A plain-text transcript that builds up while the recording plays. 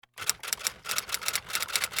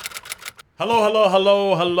Hello, hello,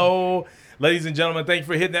 hello, hello. Ladies and gentlemen, thank you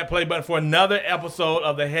for hitting that play button for another episode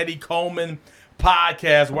of the Hetty Coleman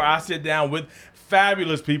podcast, where I sit down with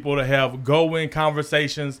fabulous people to have go-in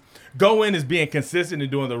conversations. Go-in is being consistent and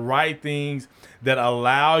doing the right things that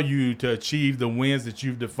allow you to achieve the wins that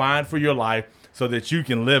you've defined for your life so that you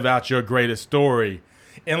can live out your greatest story.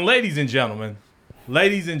 And ladies and gentlemen,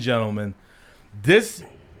 this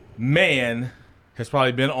man has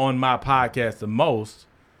probably been on my podcast the most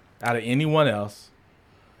out of anyone else,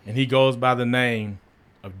 and he goes by the name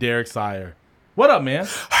of Derek Sire. What up, man?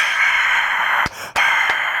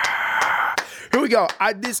 Here we go.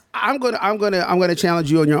 I'm gonna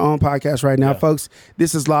challenge you on your own podcast right now, folks.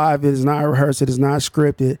 This is live. It is not rehearsed. It is not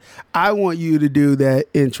scripted. I want you to do that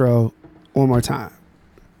intro one more time.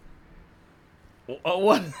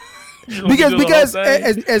 What? Because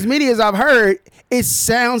as many as I've heard, it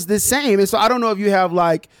sounds the same, and so I don't know if you have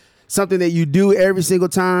like something that you do every single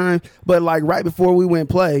time, but like right before we went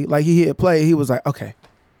play, like he hit play, he was like, okay.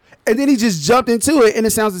 And then he just jumped into it, and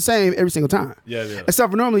it sounds the same every single time. Yeah. Except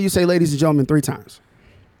for normally you say ladies and gentlemen 3 times.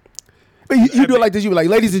 But you do it like this. You be like,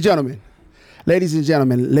 ladies and gentlemen. Ladies and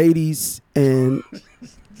gentlemen. Ladies and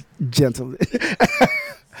gentlemen.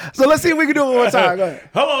 So let's see if we can do it one more time. Go ahead.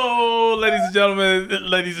 Hello, ladies and gentlemen.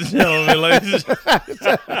 Ladies and gentlemen.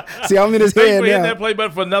 See, I'm in his Thanks head for hitting now. that play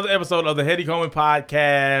button for another episode of the Hetty Coleman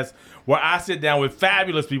podcast, where I sit down with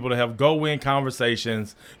fabulous people to have go-in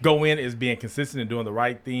conversations. Go-in is being consistent and doing the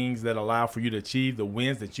right things that allow for you to achieve the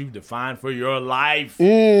wins that you've defined for your life.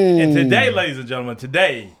 And today, ladies and gentlemen,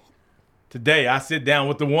 today I sit down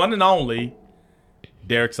with the one and only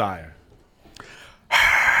Derek Sire.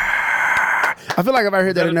 I feel like I've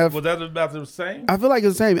heard that enough. Was that about the same? I feel like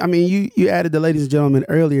it's the same. I mean, you added the ladies and gentlemen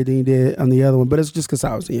earlier than you did on the other one, but it's just because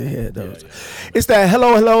I was in your head, though. Yeah. It's that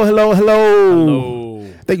hello.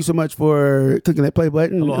 Thank you so much for clicking that play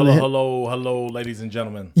button. Hello, ladies and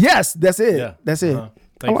gentlemen. Yes, that's it. Yeah. That's it.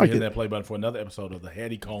 Thank you for hitting that play button for another episode of the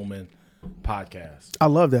Hetty Coleman podcast. I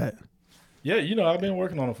love that. Yeah, I've been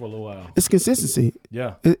working on it for a little while. It's consistency.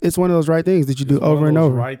 Yeah. It's one of those right things that you do over and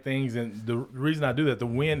over. Right things, and the reason I do that, the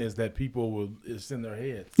win is that it's in their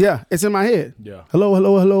heads. Yeah, it's in my head. Yeah. Hello.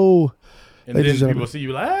 And then people see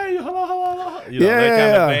you like, hey, hello. That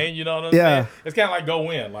kind of thing. You know what I'm saying? It's kind of like go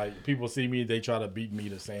win. Like people see me, they try to beat me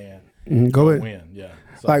to saying go in. Win. Yeah.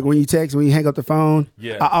 So, like when you hang up the phone.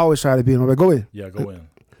 Yeah. I always try to beat him. Like, go in. Yeah, go in.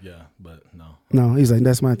 Yeah, but no. No, he's like,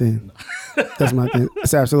 that's my thing. No. That's my thing.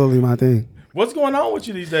 It's absolutely my thing. What's going on with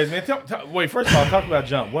you these days, man? Wait, first of all, talk about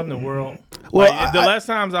Jump. What in the world? Well, the last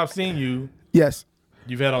times I've seen you, yes,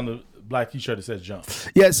 you've had on the black T-shirt that says Jump.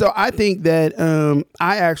 Yeah, so I think that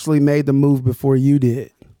I actually made the move before you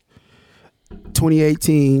did.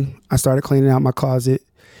 2018, I started cleaning out my closet,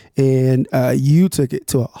 and you took it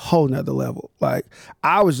to a whole nother level. Like,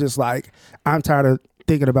 I was just like, I'm tired of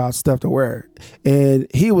thinking about stuff to wear. And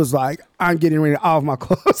he was like, I'm getting rid of all of my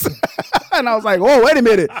clothes. And I was like, whoa, wait a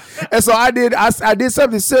minute. And so I did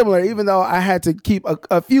something similar, even though I had to keep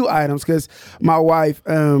a few items, because my wife,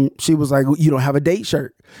 she was like, you don't have a date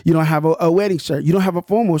shirt. You don't have a wedding shirt. You don't have a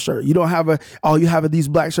formal shirt. You don't have all you have are these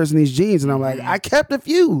black shirts and these jeans. And I'm like, I kept a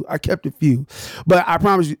few. But I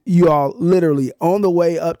promise you all, literally on the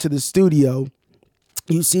way up to the studio,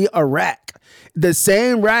 you see a rack. The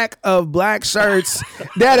same rack of black shirts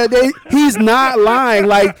he's not lying.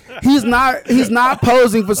 Like he's not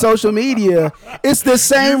posing for social media. It's the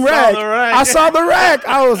same rack. I saw the rack.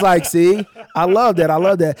 I was like, see, I love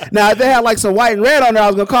that. Now if they had like some white and red on there, I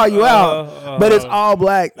was gonna call you out. But it's all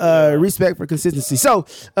black. Respect for consistency. So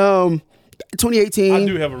 2018. I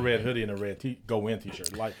do have a red hoodie and a red go-in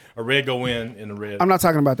T-shirt, like a red go-in and a red. I'm not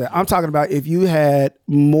talking about that. I'm talking about if you had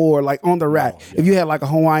more like on the rack. If you had like a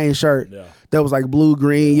Hawaiian shirt that was like blue,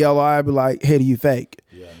 green, yellow, I'd be like, hey, do you fake?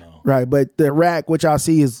 Yeah, no. Right, but the rack, which y'all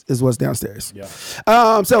see, is what's downstairs. Yeah.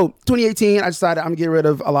 So 2018, I decided I'm gonna get rid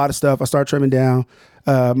of a lot of stuff. I started trimming down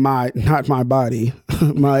not my body,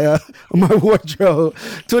 my wardrobe.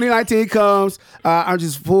 2019 comes. I'm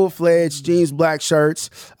just full-fledged jeans, black shirts.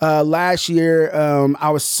 Last year, I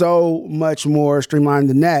was so much more streamlined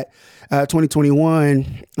than that.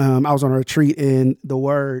 2021, I was on a retreat, and the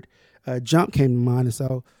word jump came to mind, and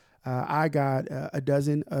so I got a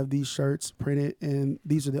dozen of these shirts printed, and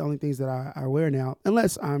these are the only things that I wear now,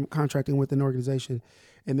 unless I'm contracting with an organization,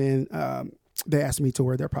 and then they asked me to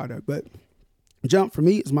wear their product. But jump for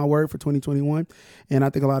me is my word for 2021, and I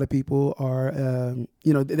think a lot of people are,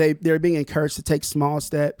 they're being encouraged to take small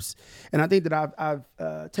steps, and I think that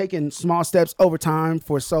I've taken small steps over time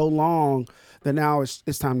for so long that now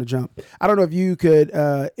it's time to jump. I don't know if you could,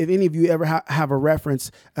 if any of you ever have a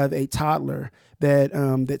reference of a toddler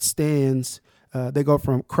that stands They go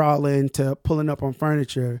from crawling to pulling up on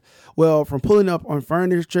furniture. Well, from pulling up on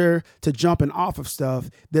furniture to jumping off of stuff,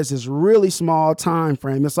 there's this really small time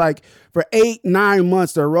frame. It's like for 8-9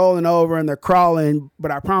 months, they're rolling over and they're crawling.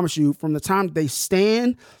 But I promise you, from the time they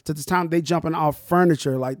stand to the time they jumping off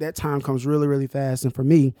furniture, like that time comes really, really fast. And for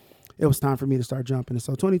me, it was time for me to start jumping. And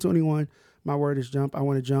so 2021, my word is jump. I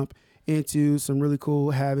want to jump into some really cool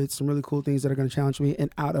habits, some really cool things that are going to challenge me,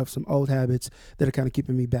 and out of some old habits that are kind of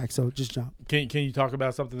keeping me back. So just jump. Can you talk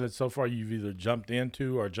about something that so far you've either jumped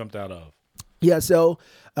into or jumped out of? Yeah. So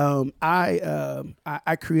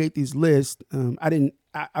I create these lists.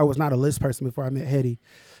 I was not a list person before I met Hetty.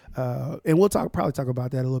 And we'll probably talk about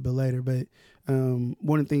that a little bit later. But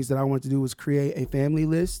one of the things that I wanted to do was create a family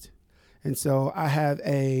list. And so I have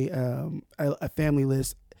a family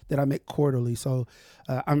list that I make quarterly. So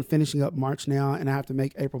I'm finishing up March now, and I have to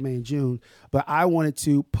make April, May, and June. But I wanted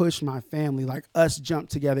to push my family, like us, jump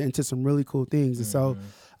together into some really cool things. And so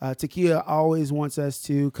Takia always wants us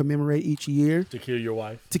to commemorate each year. Takia, your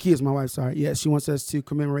wife? Takia is my wife, sorry. Yeah, she wants us to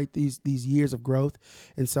commemorate these years of growth.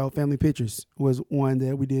 And so Family Pictures was one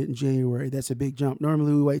that we did in January. That's a big jump.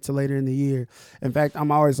 Normally we wait till later in the year. In fact,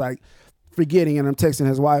 I'm always like forgetting, and I'm texting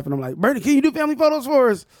his wife, and I'm like, Bernie, can you do family photos for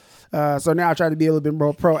us? So now I try to be a little bit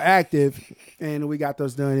more proactive, and we got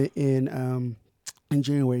those done in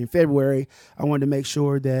January. In February, I wanted to make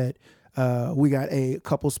sure that we got a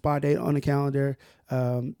couple spa date on the calendar.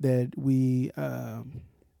 That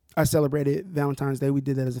I celebrated Valentine's Day. We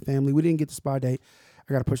did that as a family. We didn't get the spa date.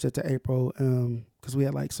 I got to push that to April because we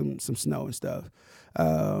had like some snow and stuff.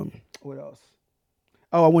 What else?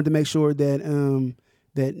 Oh, I wanted to make sure that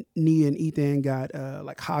that Nia and Ethan got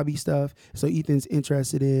like hobby stuff. So Ethan's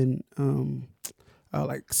interested in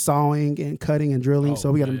like sawing and cutting and drilling.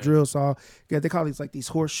 So we got him drill saw. Yeah, they call these like these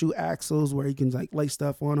horseshoe axles where you can like lay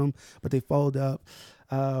stuff on them, but they fold up.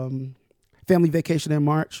 Family vacation in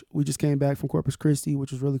March. We just came back from Corpus Christi,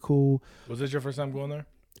 which was really cool. Was this your first time going there?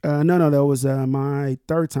 No, that was my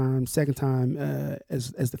second time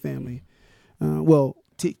as the family.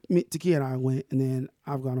 Takia and I went, and then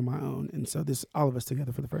I've gone on my own. And so all of us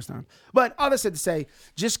together for the first time. But all that said to say,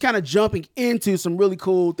 just kind of jumping into some really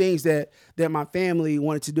cool things that my family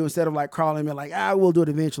wanted to do instead of like crawling and like, we'll do it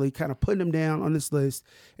eventually, kind of putting them down on this list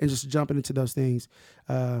and just jumping into those things.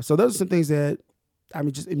 So those are some things that,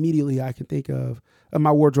 just immediately I can think of.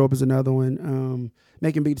 My wardrobe is another one.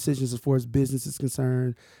 Making big decisions as far as business is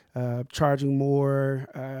concerned, charging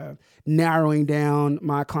more, narrowing down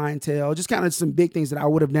my clientele, just kind of some big things that I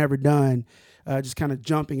would have never done, just kind of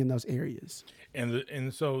jumping in those areas.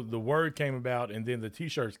 And so the word came about, and then the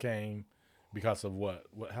T-shirts came because of what?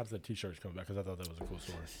 How did the T-shirts come about? Because I thought that was a cool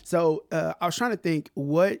story. So I was trying to think,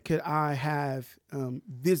 what could I have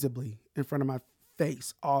visibly in front of my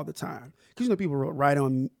face all the time? Because people write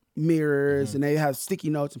on mirrors and they have sticky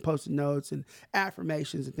notes and post-it notes and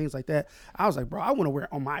affirmations and things like that. I was like, bro, I want to wear it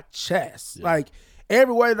on my chest. Yeah. Like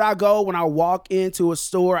everywhere that I go, when I walk into a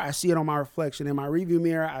store, I see it on my reflection. In my review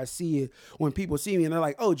mirror, I see it. When people see me and they're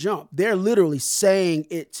like, oh, jump, they're literally saying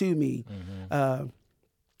it to me.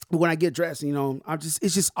 When I get dressed,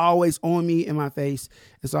 it's just always on me in my face.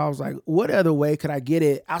 And so I was like, what other way could I get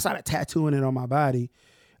it outside of tattooing it on my body?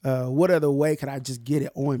 What other way could I just get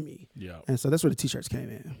it on me? Yeah. And so that's where the T-shirts came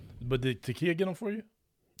in. But did Takia get them for you?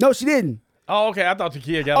 No, she didn't. Oh, okay. I thought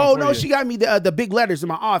Takia got them for you. Oh, no, she got me the big letters in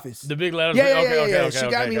my office. The big letters? Yeah. Okay, she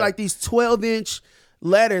got me like these 12-inch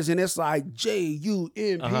letters, and it's like JUMP.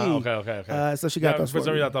 Okay. So she got those for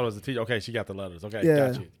some reason I thought it was a T-shirt. Okay, she got the letters. Okay,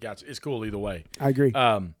 got you. It's cool either way. I agree.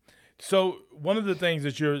 So one of the things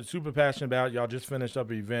that you're super passionate about, y'all just finished up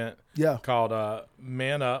an event called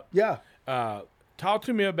Man Up. Yeah. Talk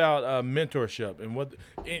to me about mentorship and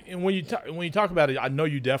when you talk about it, I know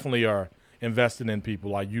you definitely are investing in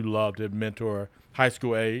people. Like you love to mentor high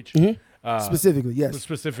school age, specifically, yes,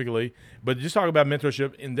 specifically. But just talk about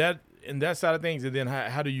mentorship in that side of things, and then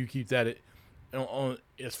how do you keep that on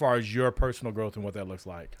as far as your personal growth and what that looks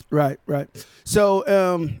like? Right. So,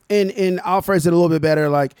 and I'll phrase it a little bit better.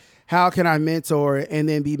 Like, how can I mentor and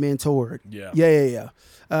then be mentored? Yeah.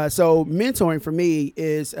 So mentoring for me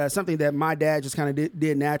is something that my dad just kind of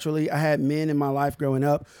did naturally. I had men in my life growing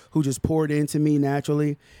up who just poured into me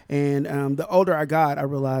naturally. And the older I got, I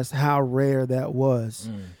realized how rare that was.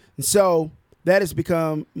 And so that has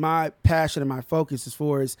become my passion and my focus as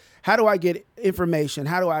far as how do I get information?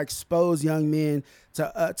 How do I expose young men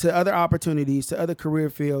to other opportunities, to other career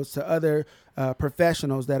fields, to other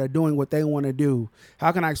professionals that are doing what they want to do?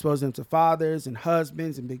 How can I expose them to fathers and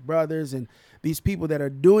husbands and big brothers and these people that are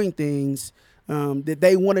doing things that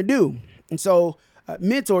they want to do? And so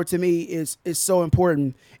mentor to me is so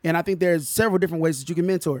important. And I think there's several different ways that you can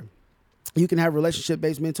mentor. You can have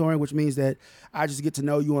relationship-based mentoring, which means that I just get to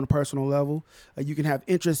know you on a personal level. You can have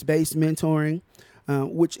interest-based mentoring,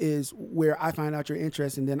 which is where I find out your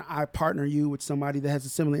interest, and then I partner you with somebody that has a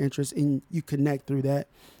similar interest, and you connect through that.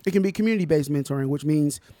 It can be community-based mentoring, which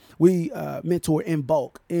means we mentor in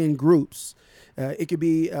bulk, in groups. It could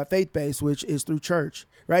be faith-based, which is through church,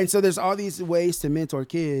 right? And so there's all these ways to mentor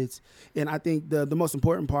kids, and I think the most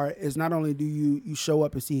important part is not only do you show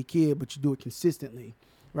up and see a kid, but you do it consistently.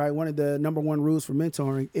 Right, one of the number one rules for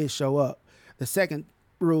mentoring is show up. The second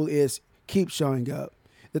rule is keep showing up.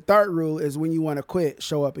 The third rule is when you want to quit,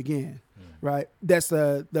 show up again. Right, that's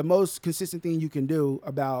the most consistent thing you can do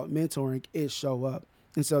about mentoring is show up.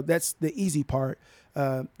 And so that's the easy part.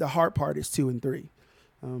 The hard part is 2 and 3.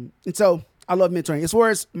 And so I love mentoring. As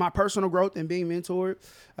far as my personal growth and being mentored,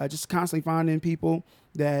 just constantly finding people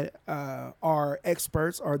that are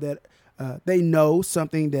experts or that they know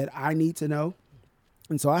something that I need to know.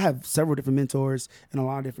 And so I have several different mentors in a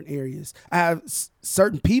lot of different areas. I have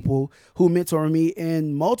certain people who mentor me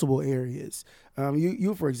in multiple areas.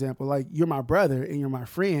 You, for example, like you're my brother and you're my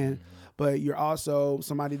friend, but you're also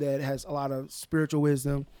somebody that has a lot of spiritual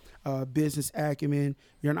wisdom, business acumen.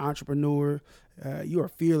 You're an entrepreneur. You are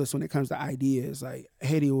fearless when it comes to ideas. Like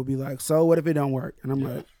Hedy will be like, "So what if it don't work?" And I'm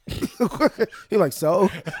like, "You're like, so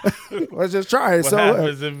let's just try it." What so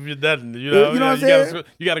happens if it doesn't? You know what I'm saying?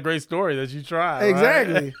 You got a great story that you tried.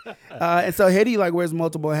 Exactly. Right? And so Hedy like wears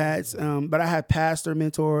multiple hats. But I have pastor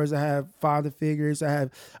mentors. I have father figures. I have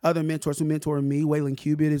other mentors who mentor me. Waylon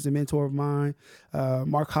Cubitt is a mentor of mine.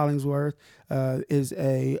 Mark Hollingsworth is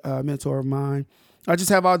a mentor of mine. I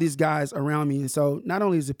just have all these guys around me. And so not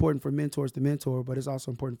only is it important for mentors to mentor, but it's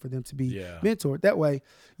also important for them to be mentored. That way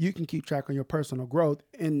you can keep track on your personal growth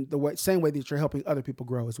in the same way that you're helping other people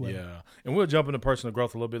grow as well. Yeah. And we'll jump into personal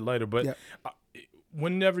growth a little bit later. But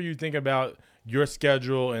whenever you think about your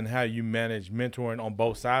schedule and how you manage mentoring on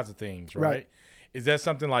both sides of things, right? Is that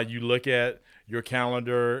something like you look at your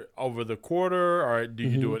calendar over the quarter, or do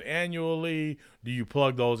you do it annually? Do you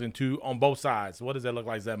plug those into on both sides? What does that look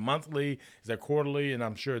like? Is that monthly? Is that quarterly? And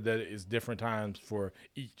I'm sure that it's different times for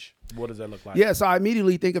each. What does that look like? Yeah, so I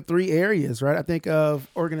immediately think of 3 areas, right? I think of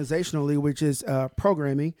organizationally, which is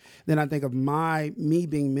programming. Then I think of me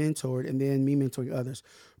being mentored, and then me mentoring others.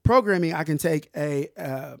 Programming, I can take a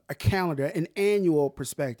calendar, an annual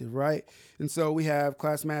perspective, right? And so we have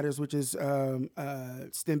Class Matters, which is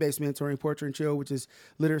STEM-based mentoring, Portrait and Chill, which is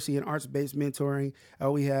literacy and arts-based mentoring.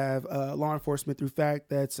 We have Law Enforcement Through Fact,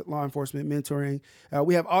 that's law enforcement mentoring.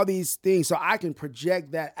 We have all these things, so I can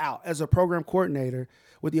project that out. As a program coordinator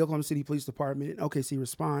with the Oklahoma City Police Department and OKC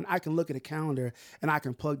Respond, I can look at a calendar and I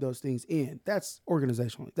can plug those things in. That's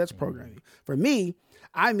organizationally. That's programming. For me,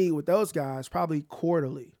 I meet with those guys probably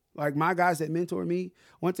quarterly. Like my guys that mentor me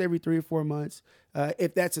once every 3 or 4 months.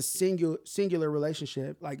 If that's a singular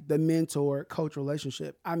relationship, like the mentor-coach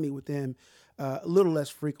relationship, I meet with them a little less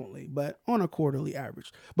frequently, but on a quarterly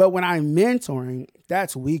average. But when I'm mentoring,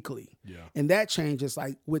 that's weekly. Yeah. And that changes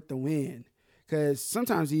like with the wind. Because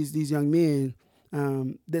sometimes these young men,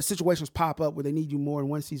 their situations pop up where they need you more in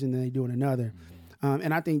one season than they do in another.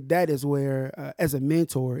 And I think that is where, as a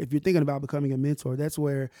mentor, if you're thinking about becoming a mentor, that's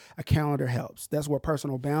where a calendar helps. That's where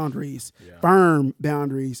personal boundaries, firm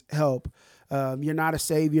boundaries help. You're not a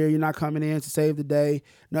savior. You're not coming in to save the day.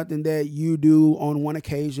 Nothing that you do on one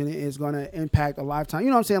occasion is going to impact a lifetime. You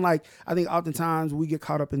know what I'm saying? Like, I think oftentimes we get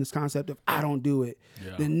caught up in this concept of, I don't do it,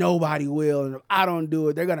 then nobody will. And if I don't do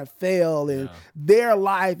it, they're going to fail. And their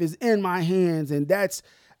life is in my hands. And that's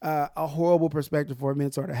a horrible perspective for a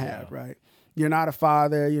mentor to have, right? You're not a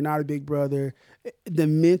father. You're not a big brother. The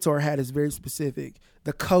mentor hat is very specific.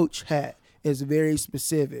 The coach hat is very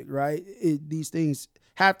specific, right? These things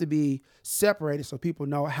have to be separated so people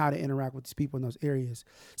know how to interact with these people in those areas.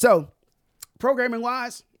 So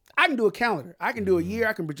programming-wise, I can do a calendar. I can do a year.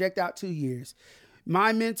 I can project out 2 years.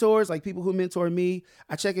 My mentors, like people who mentor me,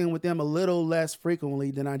 I check in with them a little less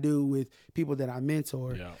frequently than I do with people that I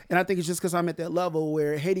mentor. Yeah. And I think it's just because I'm at that level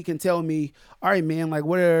where Hedy can tell me, all right, man, like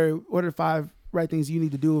what are the 5 right things you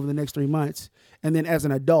need to do over the next 3 months? And then as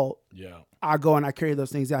an adult, I go and I carry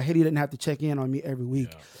those things out. Hedy didn't have to check in on me every week.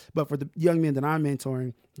 Yeah. But for the young men that I'm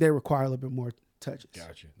mentoring, they require a little bit more touches.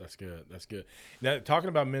 Gotcha. That's good. That's good. Now, talking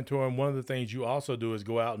about mentoring, one of the things you also do is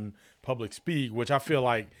go out and public speak, which I feel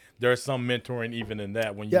like there's some mentoring even in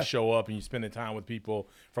that when you show up and you spend time with people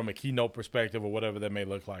from a keynote perspective or whatever that may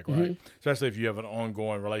look like, right? Especially if you have an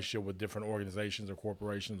ongoing relationship with different organizations or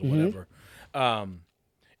corporations or whatever.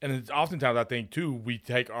 And it's oftentimes, I think, too, we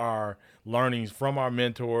take our learnings from our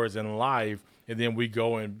mentors in life and then we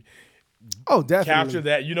go and capture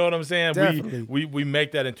that. You know what I'm saying? Definitely. We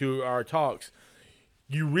make that into our talks.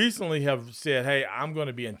 You recently have said, hey, I'm going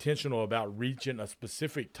to be intentional about reaching a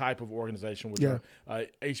specific type of organization, which are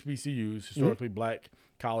HBCUs, historically black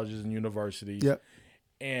colleges and universities,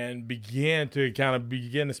 and begin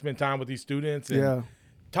to spend time with these students. And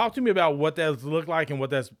talk to me about what that's looked like and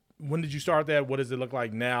when did you start that? What does it look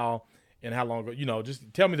like now? And how long ago?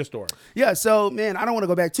 Just tell me the story. Yeah, so, man, I don't want to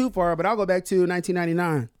go back too far, but I'll go back to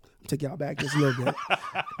 1999. Take y'all back just a little bit.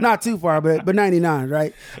 Not too far, but 99,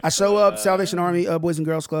 right? I show up, Salvation Army Boys and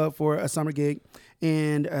Girls Club for a summer gig,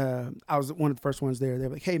 and I was one of the first ones there. They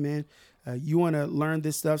were like, hey, man, you want to learn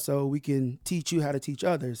this stuff so we can teach you how to teach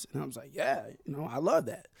others? And I was like, yeah, I love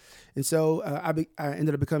that. And so I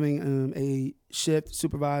ended up becoming a shift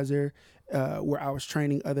supervisor where I was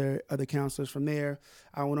training other counselors. From there,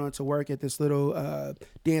 I went on to work at this little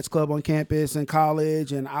dance club on campus in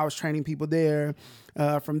college, and I was training people there.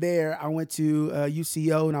 From there, I went to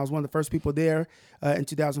UCO, and I was one of the first people there in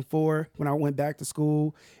 2004 when I went back to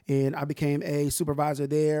school, and I became a supervisor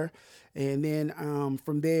there. And then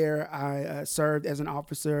from there, I served as an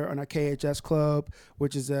officer on a KHS club,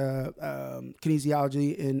 which is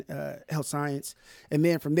kinesiology and health science. And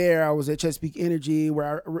then from there, I was at Chesapeake Energy,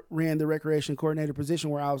 where I ran the recreation coordinator position,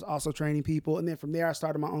 where I was also training people. And then from there, I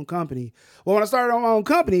started my own company. Well, when I started my own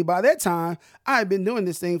company, by that time, I had been doing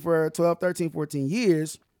this thing for 12, 13, 14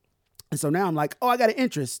 years. And so now I'm like, I got an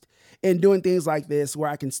interest in doing things like this where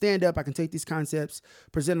I can stand up, I can take these concepts,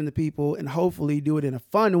 present them to people, and hopefully do it in a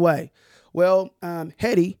fun way. Well,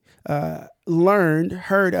 Hetty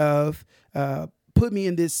heard of, put me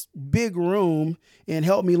in this big room and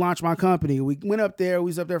helped me launch my company. We went up there. We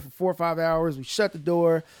was up there for 4 or 5 hours. We shut the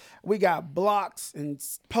door. We got blocks and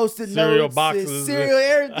Post-it notes, boxes, cereal,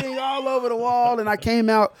 everything all over the wall. And I came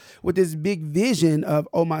out with this big vision of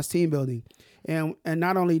Omos Team Building. And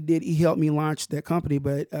not only did he help me launch that company,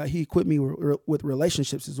 but he equipped me with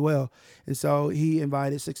relationships as well. And so he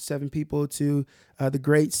invited 6 or 7 people to the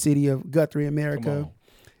great city of Guthrie, America.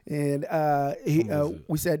 And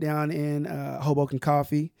we sat down in Hoboken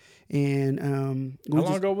Coffee. And how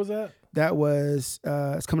long ago was that? That was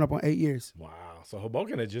it's coming up on 8 years. Wow. So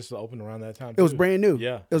Hoboken had just opened around that time, too. It was brand new.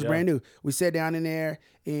 Yeah. It was brand new. We sat down in there,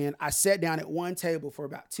 and I sat down at one table for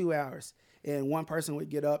about 2 hours. And one person would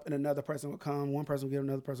get up and another person would come. One person would get up,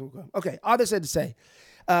 another person would come. Okay, all this had to say,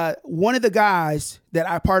 one of the guys that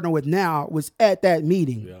I partner with now was at that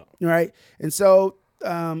meeting, right? And so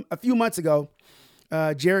a few months ago,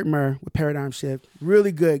 Jared Murr with Paradigm Shift,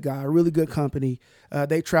 really good guy, really good company.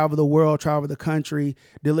 They travel the world, travel the country,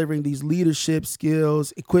 delivering these leadership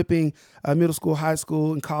skills, equipping middle school, high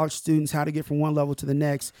school, and college students how to get from one level to the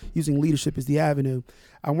next, using leadership as the avenue.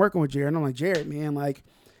 I'm working with Jared, and I'm like, Jared, man,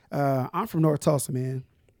 I'm from North Tulsa, man.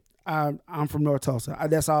 I'm from North Tulsa.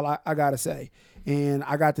 That's all I got to say. And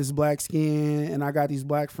I got this black skin, and I got these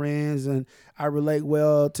black friends, and I relate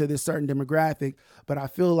well to this certain demographic. But I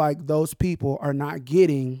feel like those people are not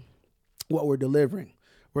getting what we're delivering.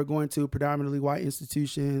 We're going to predominantly white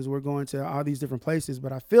institutions. We're going to all these different places.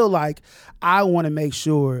 But I feel like I want to make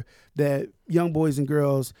sure that young boys and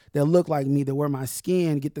girls that look like me, that wear my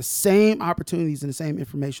skin, get the same opportunities and the same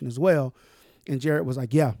information as well. And Jared was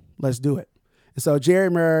like, yeah, let's do it. And so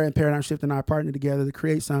Jared Murr and Paradigm Shift and I partnered together to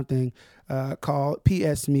create something called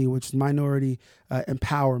PSME, which is Minority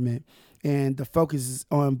Empowerment. And the focus is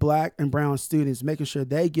on black and brown students, making sure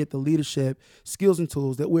they get the leadership skills and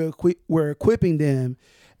tools that we're equipping them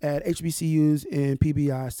at HBCUs and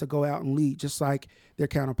PBIs to go out and lead just like their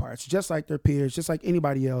counterparts, just like their peers, just like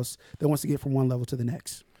anybody else that wants to get from one level to the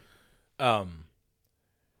next. Why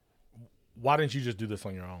didn't you just do this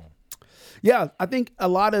on your own? Yeah, I think a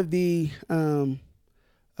lot of the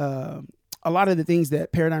things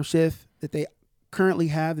that Paradigm Shift that they currently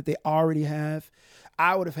have, that they already have,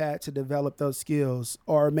 I would have had to develop those skills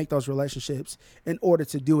or make those relationships in order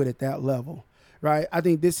to do it at that level, right? I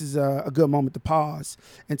think this is a good moment to pause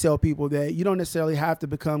and tell people that you don't necessarily have to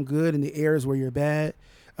become good in the areas where you're bad.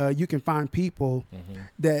 You can find people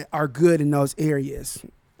that are good in those areas.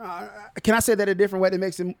 Can I say that a different way that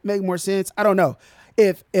makes it make more sense? I don't know.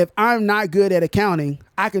 If I'm not good at accounting,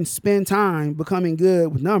 I can spend time becoming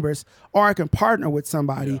good with numbers, or I can partner with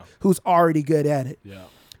somebody who's already good at it. Yeah.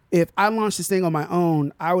 If I launched this thing on my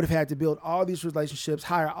own, I would have had to build all these relationships,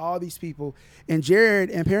 hire all these people. And Jared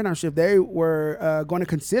and Paradigm Shift, they were going to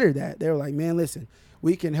consider that. They were like, man, listen,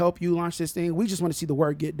 we can help you launch this thing. We just want to see the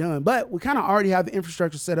work get done. But we kind of already have the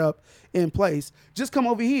infrastructure set up in place. Just come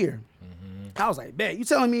over here. I was like, man, you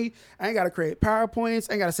telling me I ain't got to create PowerPoints,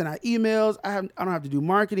 I ain't got to send out emails, I don't have to do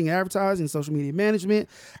marketing, advertising, social media management,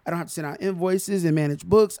 I don't have to send out invoices and manage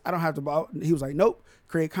books, I don't have to, he was like, nope,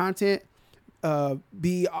 create content,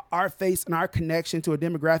 be our face and our connection to a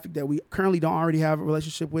demographic that we currently don't already have a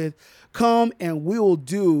relationship with. Come and we will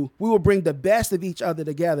bring the best of each other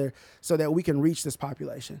together so that we can reach this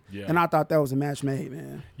population. Yeah. And I thought that was a match made,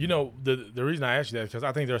 man. You know, the reason I asked you that is because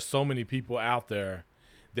I think there's so many people out there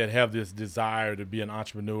that have this desire to be an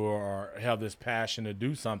entrepreneur or have this passion to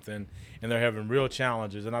do something, and they're having real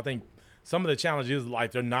challenges. And I think some of the challenges,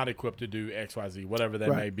 like they're not equipped to do X, Y, Z, whatever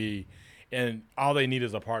that may be. And all they need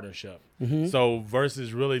is a partnership. So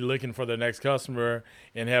versus really looking for the next customer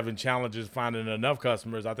and having challenges finding enough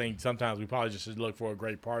customers, I think sometimes we probably just should look for a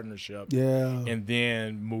great partnership and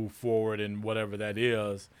then move forward in whatever that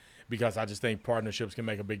is, because I just think partnerships can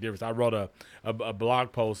make a big difference. I wrote a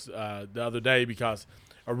blog post the other day because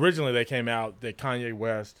originally they came out that Kanye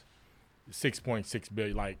West, $6.6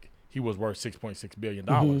 billion, like he was worth $6.6 billion.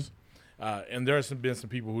 And there's been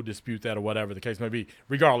some people who dispute that or whatever the case may be.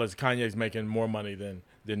 Regardless, Kanye's making more money than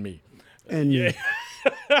me. And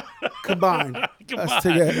combined. Us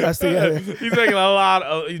together. He's making a lot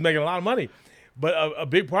of money. But a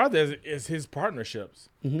big part of this is his partnerships.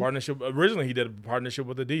 Originally, he did a partnership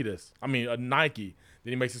with Adidas. I mean, Nike.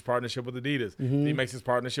 Then he makes his partnership with Adidas. Then he makes his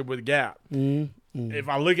partnership with Gap. If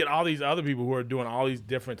I look at all these other people who are doing all these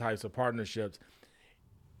different types of partnerships,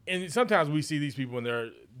 and sometimes we see these people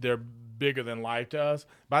and they're bigger than life to us.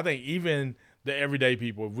 But I think even the everyday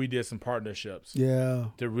people, if we did some partnerships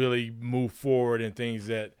to really move forward in things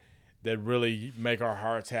that really make our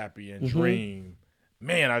hearts happy and dream,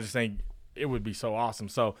 man, I just think it would be so awesome.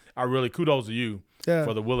 So I really kudos to you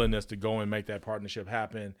for the willingness to go and make that partnership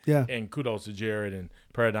happen. And kudos to Jared and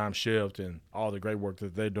Paradigm Shift and all the great work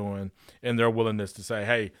that they're doing and their willingness to say,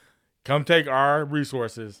 hey, come take our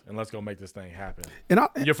resources and let's go make this thing happen. And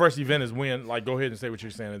your first event is when? Like, go ahead and say what you're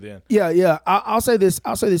saying and then. Yeah. I'll say this.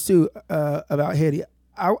 I'll say this too about Hetty.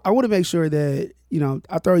 I want to make sure that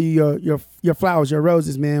I throw you your flowers, your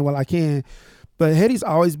roses, man, while I can. But Hetty's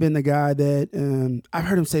always been the guy that I've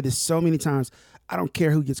heard him say this so many times. I don't care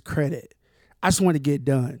who gets credit. I just want to get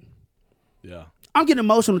done. Yeah. I'm getting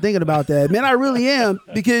emotional thinking about that, man. I really am,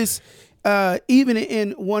 because even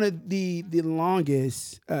in one of the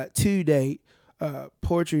longest to date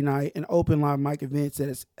poetry night and open live mic events that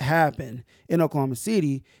has happened in Oklahoma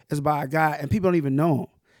City is by a guy, and people don't even know him.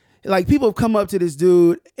 Like, people have come up to this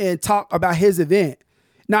dude and talk about his event,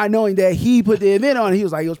 not knowing that he put the event on. He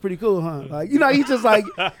was like, it was pretty cool, huh? Like, he's just like,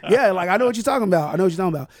 yeah, like, I know what you're talking about. I know what you're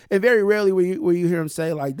talking about. And very rarely will you hear him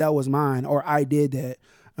say, like, that was mine or I did that.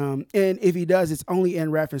 And if he does, it's only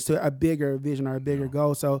in reference to a bigger vision or a bigger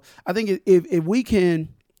goal. So I think if we can,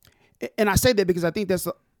 and I say that because I think that's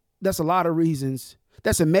a lot of reasons.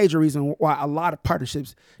 That's a major reason why a lot of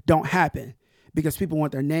partnerships don't happen, because people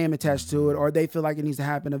want their name attached to it, or they feel like it needs to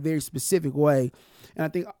happen a very specific way. And I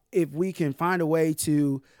think if we can find a way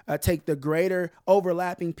to take the greater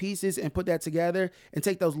overlapping pieces and put that together and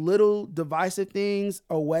take those little divisive things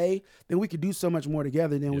away, then we could do so much more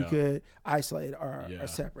together than we could isolate or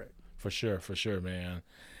separate. For sure, man.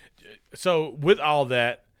 So with all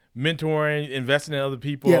that, mentoring, investing in other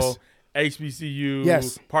people,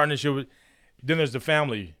 HBCU, partnership with, then there's the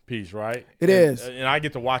family piece, right? It is. And I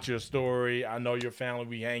get to watch your story. I know your family.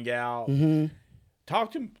 We hang out.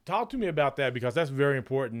 Talk to me about that, because that's very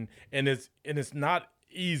important, and it's not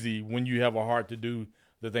easy when you have a heart to do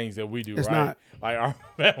the things that we do. It's right? not. Like, our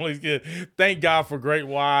families get, thank God for great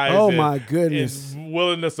wives. Oh, my goodness. And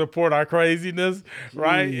willing to support our craziness,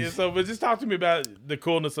 right? And so, but just talk to me about the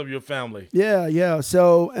coolness of your family. Yeah.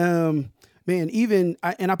 So, man, even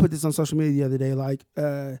I put this on social media the other day. Like,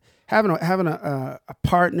 having a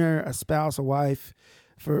partner, a spouse, a wife,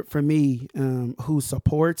 for me, who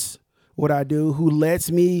supports what I do, who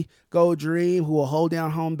lets me go dream, who will hold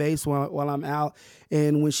down home base while I'm out.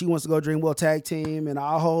 And when she wants to go dream, we'll tag team and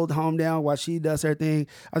I'll hold home down while she does her thing.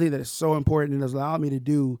 I think that is so important, and has allowed me to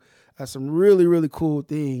do some really, really cool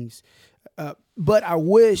things. But I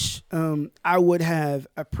wish I would have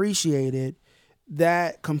appreciated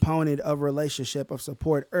that component of relationship, of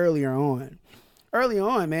support earlier on. Early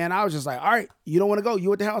on, man, I was just like, all right, you don't want to go?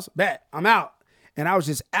 You at the house? Bet, I'm out. And I was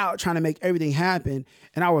just out trying to make everything happen.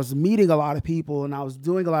 And I was meeting a lot of people, and I was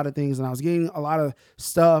doing a lot of things, and I was getting a lot of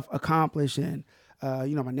stuff accomplished. And,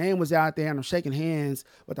 my name was out there, and I'm shaking hands.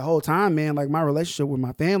 But the whole time, man, like, my relationship with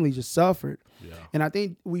my family just suffered. Yeah. And I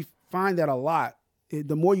think we find that a lot.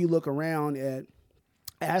 The more you look around at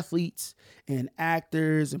athletes and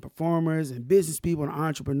actors and performers and business people and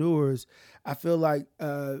entrepreneurs, I feel like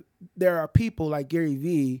there are people like Gary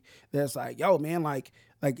Vee that's like, yo, man, like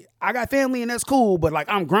I got family and that's cool, but like,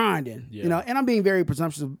 I'm grinding, and I'm being very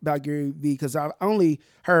presumptuous about Gary Vee because I've only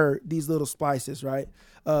heard these little splices, right,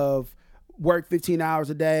 of work 15 hours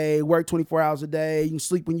a day, work 24 hours a day, you can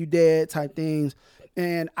sleep when you're dead type things.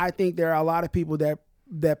 And I think there are a lot of people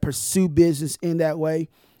that pursue business in that way.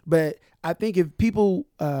 But I think if people,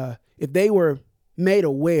 if they were made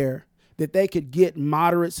aware that they could get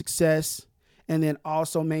moderate success and then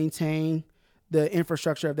also maintain the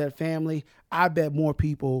infrastructure of their family, I bet more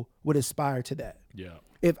people would aspire to that. Yeah.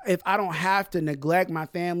 If I don't have to neglect my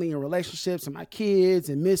family and relationships and my kids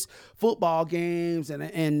and miss football games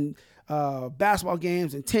and basketball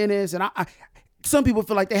games and tennis, and some people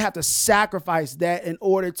feel like they have to sacrifice that in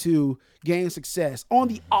order to gain success. On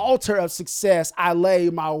the altar of success, I lay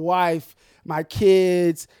my wife, my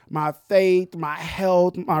kids, my faith, my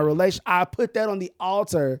health, my relation. I put that on the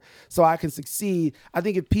altar so I can succeed. I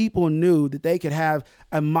think if people knew that they could have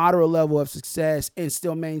a moderate level of success and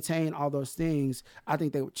still maintain all those things, I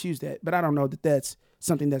think they would choose that. But I don't know that that's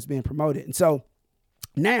something that's being promoted. And so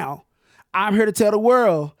now I'm here to tell the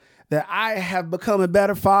world that I have become a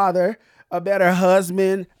better father, a better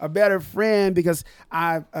husband, a better friend, because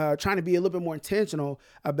I'm trying to be a little bit more intentional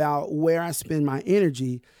about where I spend my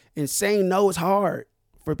energy. And saying no is hard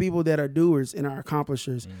for people that are doers and are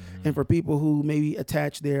accomplishers, and for people who maybe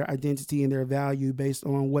attach their identity and their value based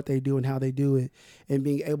on what they do and how they do it, and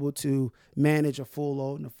being able to manage a full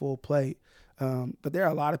load and a full plate. But there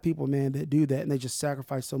are a lot of people, man, that do that, and they just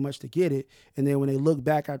sacrifice so much to get it. And then when they look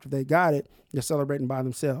back after they got it, they're celebrating by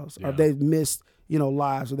themselves, or they've missed,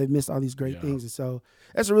 lives, or they've missed all these great things. And so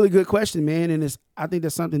that's a really good question, man. And I think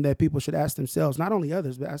that's something that people should ask themselves, not only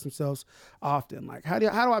others, but ask themselves often. Like, how do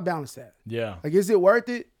I balance that? Yeah. Like, is it worth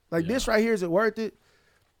it? Like this right here, is it worth it?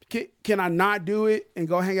 Can I not do it and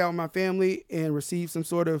go hang out with my family and receive some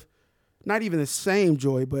sort of, not even the same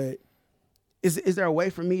joy, but is there a way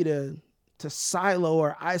for me to silo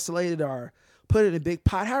or isolate it or put it in a big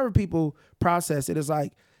pot? However people process it, is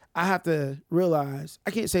like, I have to realize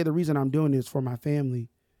I can't say the reason I'm doing this for my family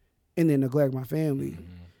and then neglect my family.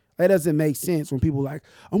 That doesn't make sense when people like,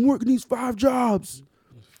 I'm working these 5 jobs,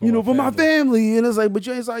 for my family. And it's like, but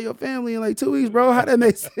you ain't saw your family in like 2 weeks, bro. How that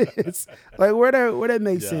make sense? Like where that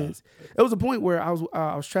makes sense? It was a point where I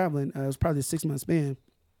was traveling. It was probably a 6-month span.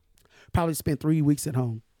 Probably spent 3 weeks at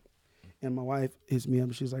home. And my wife hits me up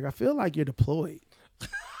and she's like, I feel like you're deployed.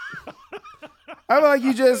 I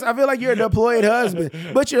feel like you're a deployed husband,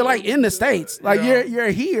 but you're like in the States. Like you're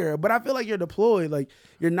here, but I feel like you're deployed. Like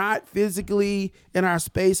you're not physically in our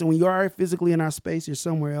space. And when you are physically in our space, you're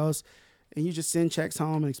somewhere else. And you just send checks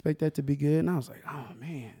home and expect that to be good. And I was like, oh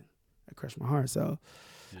man, that crushed my heart. So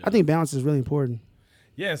I think balance is really important.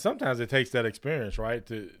 Yeah, and sometimes it takes that experience, right,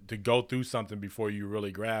 to go through something before you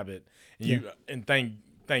really grab it. And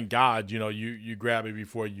thank God, you grab it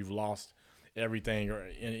before you've lost everything or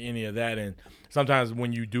any of that. And sometimes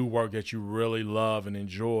when you do work that you really love and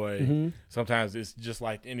enjoy, sometimes it's just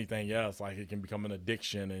like anything else. Like it can become an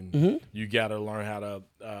addiction, and you got to learn how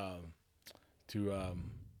to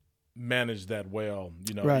manage that well.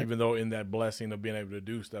 Even though in that blessing of being able to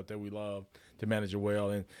do stuff that we love, to manage it well.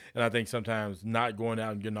 And I think sometimes not going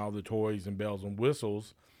out and getting all the toys and bells and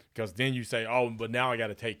whistles, because then you say, oh, but now I got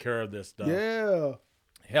to take care of this stuff. Yeah.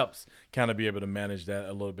 Helps kind of be able to manage that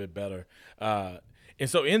a little bit better. And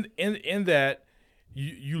so in that,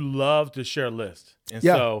 you love to share lists. And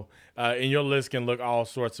so and your list can look all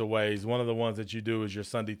sorts of ways. One of the ones that you do is your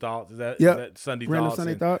Sunday Thoughts. Is that Sunday Random Thoughts?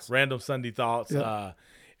 Sunday Thoughts. Random Sunday Thoughts. Yep.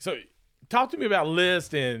 So talk to me about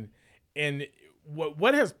lists and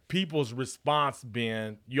what has people's response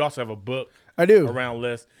been? You also have a book I do around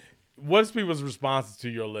lists. What's people's responses to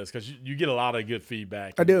your list? Because you get a lot of good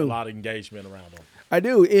feedback. I do. A lot of engagement around them. I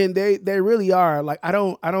do, and they really are. Like I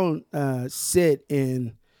don't sit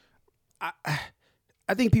and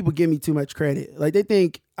I think people give me too much credit. Like they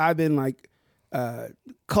think I've been like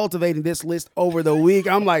cultivating this list over the week.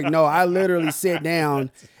 I'm like, no, I literally sit down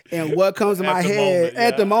and what comes in my head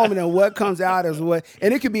at the moment and what comes out is what,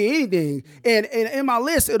 and it could be anything. And in my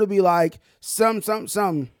list, it'll be like some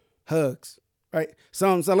hugs. Right,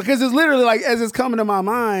 some because it's literally like as it's coming to my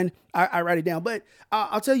mind, I write it down. But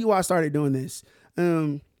I'll tell you why I started doing this.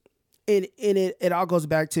 And it all goes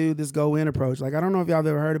back to this go in approach. Like I don't know if y'all have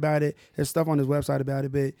ever heard about it. There's stuff on his website about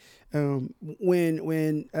it. But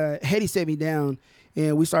when Hetty set me down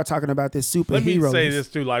and we started talking about this superhero. Let me say this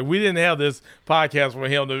too. Like we didn't have this podcast for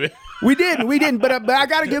him to. We didn't. But I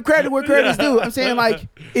got to give credit where credit's due. I'm saying like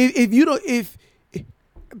if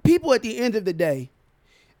people at the end of the day,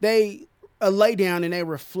 they lay down and they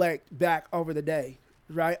reflect back over the day,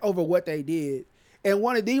 right? Over what they did. And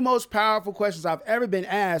one of the most powerful questions I've ever been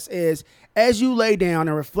asked is, as you lay down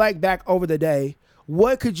and reflect back over the day,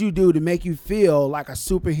 what could you do to make you feel like a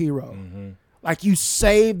superhero? Like you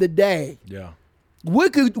saved the day. Yeah.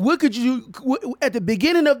 What could you at the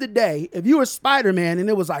beginning of the day, if you were Spider-Man and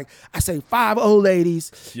it was like, I say 5 old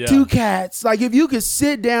ladies, 2 cats, like if you could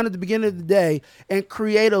sit down at the beginning of the day and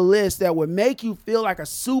create a list that would make you feel like a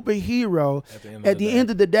superhero at the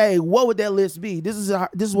end of the day, what would that list be? This is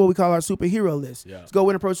what we call our superhero list. Yeah. Let's go in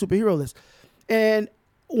and approach superhero list. And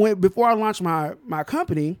before I launched my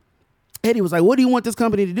company, Eddie was like, what do you want this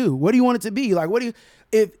company to do? What do you want it to be? Like,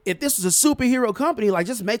 if this was a superhero company, like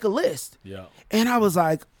just make a list. Yeah. And I was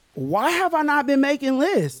like, why have I not been making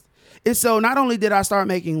lists? And so not only did I start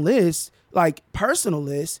making lists, like personal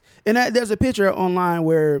lists, and there's a picture online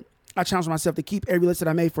where I challenged myself to keep every list that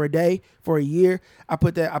I made for a day, for a year. I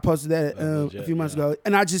posted that a few months ago.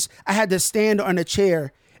 And I had to stand on a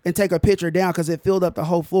chair and take a picture down because it filled up the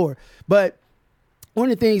whole floor. But one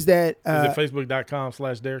of the things that is it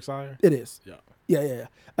Facebook.com/Derek Sire? It is. Yeah.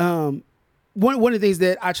 One of the things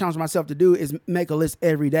that I challenge myself to do is make a list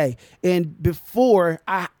every day. And before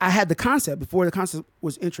I had the concept, before the concept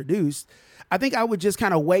was introduced, I think I would just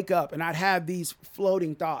kind of wake up and I'd have these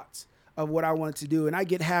floating thoughts of what I wanted to do. And I'd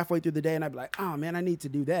get halfway through the day and I'd be like, oh man, I need to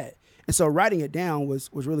do that. And so writing it down was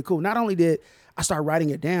really cool. Not only did I start writing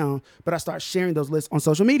it down, but I started sharing those lists on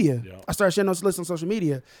social media. Yeah. I started sharing those lists on social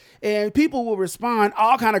media. And people will respond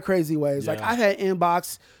all kind of crazy ways. Yeah. Like I've had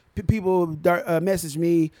inbox, people message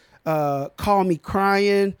me, call me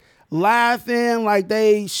crying, laughing, like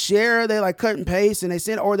they like cut and paste and they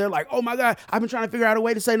send, or they're like, oh my God, I've been trying to figure out a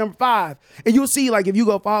way to say number 5. And you'll see, like, if you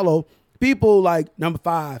go follow people like number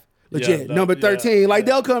 5, legit, number 13, like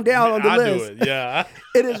they'll come down on the list. Do it. Yeah.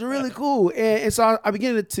 It is really cool. And so I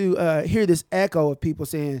began to hear this echo of people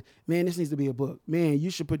saying, man, this needs to be a book. Man, you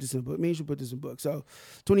should put this in a book. Man, you should put this in a book. So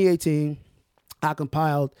 2018, I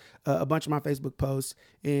compiled a bunch of my Facebook posts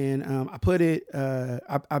and I put it,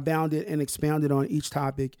 I bound it and expounded on each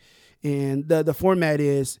topic. And the format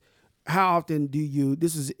is, how often do you,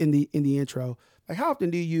 this is in the intro, like how often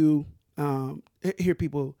do you hear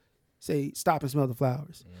people say, stop and smell the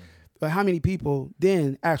flowers? But how many people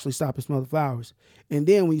then actually stop and smell the flowers? And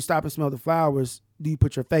then when you stop and smell the flowers, do you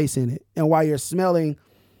put your face in it? And while you're smelling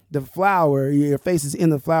the flower, your face is in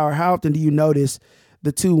the flower, how often do you notice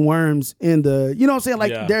the 2 worms in the, you know what I'm saying?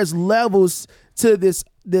 Like there's levels to this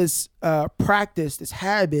practice, this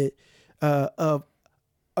habit of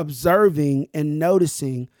observing and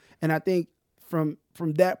noticing. And I think from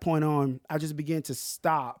that point on, I just began to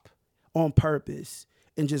stop on purpose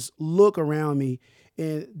and just look around me.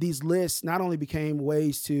 And these lists not only became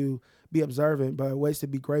ways to be observant, but ways to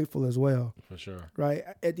be grateful as well. For sure. Right?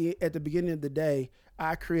 At the beginning of the day,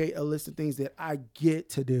 I create a list of things that I get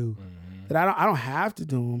to do, that I don't have to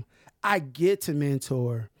do them. I get to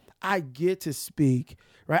mentor. I get to speak,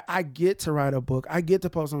 right? I get to write a book. I get to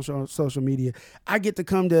post on social media. I get to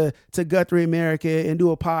come to Guthrie America and do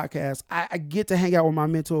a podcast. I get to hang out with my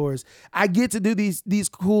mentors. I get to do these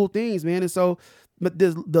cool things, man. And so, but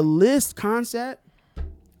the list concept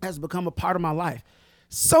has become a part of my life.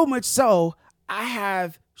 So much so, I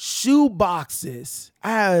have shoe boxes. I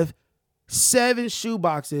have 7 shoe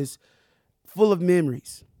boxes full of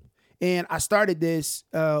memories. And I started this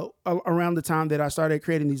around the time that I started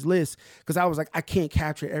creating these lists because I was like, I can't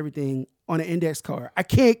capture everything on an index card. I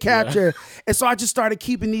can't capture. And so I just started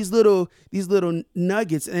keeping these little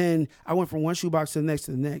nuggets. And I went from one shoebox to the next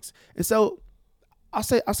to the next. And so I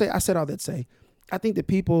said all that to say, I think the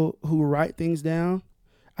people who write things down,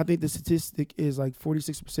 I think the statistic is like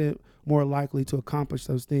 46% more likely to accomplish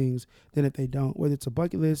those things than if they don't, whether it's a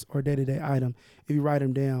bucket list or a day-to-day item, if you write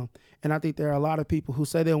them down. And I think there are a lot of people who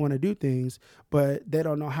say they want to do things, but they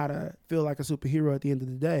don't know how to feel like a superhero at the end of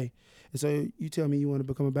the day. And so you tell me you want to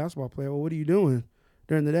become a basketball player. Well, what are you doing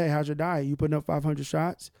during the day? How's your diet? You putting up 500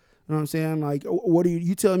 shots? You know what I'm saying? Like, what are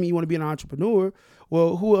you telling me you want to be an entrepreneur?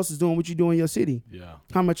 Well, who else is doing what you do in your city? Yeah.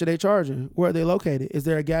 How much are they charging? Where are they located? Is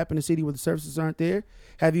there a gap in the city where the services aren't there?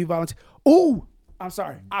 Have you volunteered? Ooh, I'm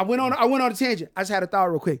sorry. I went on a tangent. I just had a thought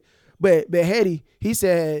real quick. But Hetty, he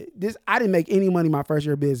said, I didn't make any money my first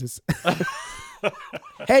year of business.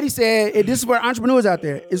 Hetty said, this is for entrepreneurs out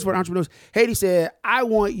there. It's for entrepreneurs. Hetty said, I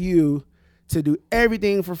want you to do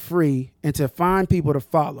everything for free and to find people to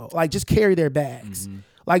follow. Like, just carry their bags. Mm-hmm.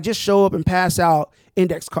 Like, just show up and pass out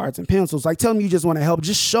index cards and pencils. Like, tell them you just want to help.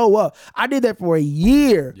 Just show up. I did that for a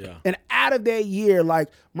year. Yeah. And out of that year, like,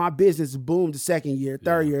 my business boomed the second year,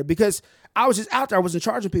 third year, because I was just out there. I wasn't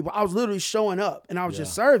charging people. I was literally showing up and I was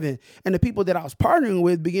just serving. And the people that I was partnering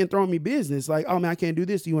with began throwing me business. Like, oh, man, I can't do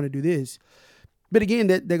this. Do you want to do this? But again,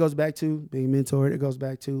 that goes back to being mentored. It goes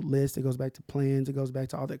back to lists. It goes back to plans. It goes back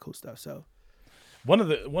to all that cool stuff. So one of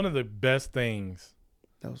the best things.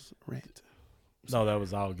 That was a rant. No, that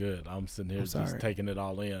was all good. I'm sitting here just taking it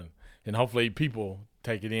all in. and hopefully people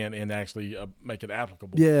take it in and actually make it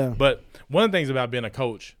applicable. Yeah. But one of the things about being a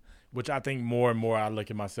coach, which I think more and more I look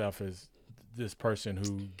at myself as this person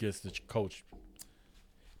who gets to coach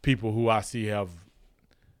people who I see have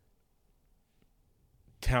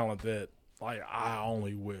talent that like I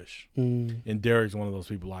only wish. And Derek's one of those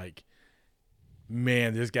people like,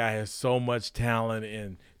 man, this guy has so much talent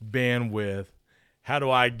and bandwidth. How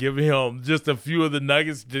do I give him just a few of the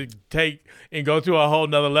nuggets to take and go to a whole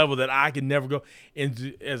nother level that I can never go?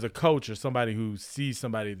 And as a coach or somebody who sees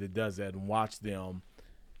somebody that does that and watch them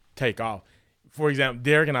take off. For example,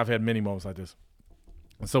 Derek and I've had many moments like this.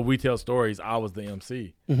 And so We Tell Stories, I was the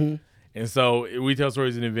MC. And so We Tell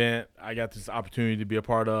Stories, an event I got this opportunity to be a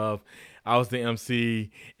part of. I was the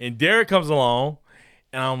MC. And Derek comes along,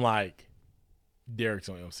 and I'm like, Derek's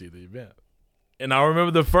going to MC the event. And I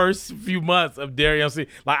remember the first few months of Derek MC,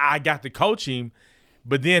 like I got to coach him,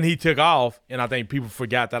 but then he took off, and I think people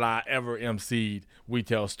forgot that I ever MC'd We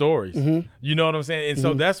Tell Stories. You know what I'm saying? And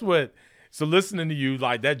so that's what – so listening to you,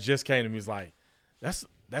 like that just came to me. It's like that's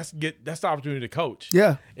the opportunity to coach.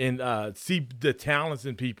 Yeah. And see the talents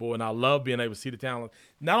in people, and I love being able to see the talent.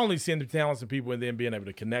 Not only seeing the talents in people and then being able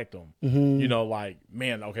to connect them. You know, like,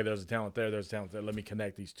 man, okay, there's a talent there, there's a talent there. Let me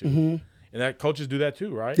connect these two. And that coaches do that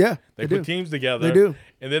too, right? Yeah, they they put do. teams together. They do.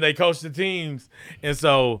 And then they coach the teams. And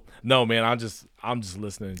so, no, man, I'm just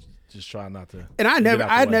listening, just trying not to. And I'd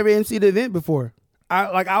never emceed the event before.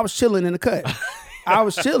 I was chilling in the cut. I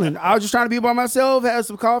was chilling. I was just trying to be by myself, had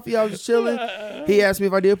some coffee. I was just chilling. He asked me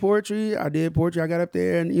if I did poetry. I did poetry. I got up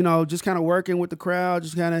there and, you know, just kind of working with the crowd,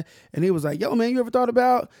 just kind of, and he was like, yo, man, you ever thought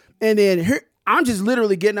about? And then here, I'm just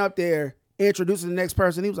literally getting up there, introducing the next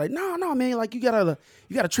person. He was like, no, man, like you gotta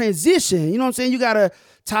transition. You know what I'm saying? You gotta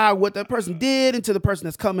tie what that person did into the person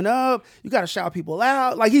that's coming up. You gotta shout people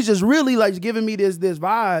out. Like he's just really like giving me this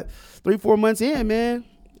vibe. 3-4 months in, man.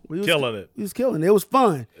 We was killing it. It was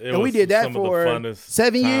fun. We did that for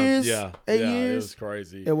 7 years, 8 years. It was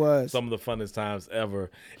crazy. It was. Some of the funnest times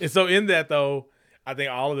ever. And so in that, though, I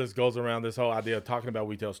think all of this goes around this whole idea of talking about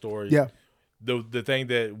We Tell Stories. Yeah. The thing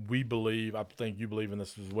that we believe, I think you believe in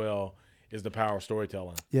this as well, is the power of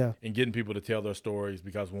storytelling. Yeah. And getting people to tell their stories,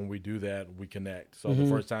 because when we do that, we connect. So the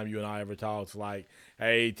first time you and I ever talked, it's like,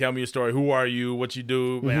 hey, tell me your story. Who are you? What you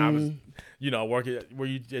do? Man, I was, were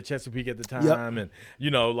you at Chesapeake at the time? Yep.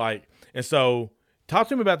 And, and so talk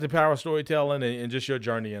to me about the power of storytelling and just your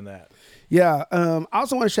journey in that. Yeah. I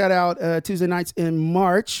also want to shout out Tuesday nights in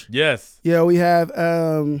March. Yes. Yeah, we have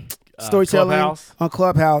storytelling on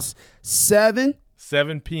Clubhouse.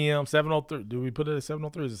 7 p.m., 7:03. Do we put it at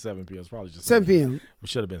 7:03 or is it 7 p.m.? It's probably just 7 p.m. We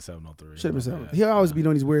should have been 7:03. Should have been 7. He'll always be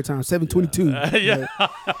doing these weird times. 7:22.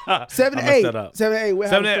 Yeah. 7 to 8. 7 to 8.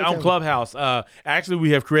 7 to 8 on Clubhouse. Actually,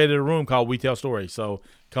 we have created a room called We Tell Stories. So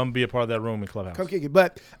come be a part of that room in Clubhouse. Come kick it.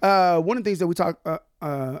 But one of the things that we talk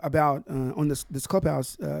about on this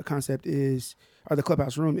Clubhouse concept is, or the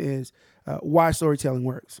Clubhouse room is, why storytelling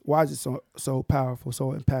works. Why is it so powerful,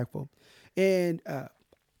 so impactful? And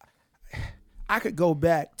I could go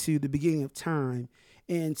back to the beginning of time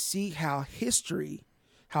and see how history,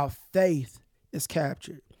 how faith is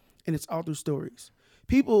captured, and it's all through stories.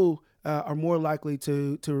 People are more likely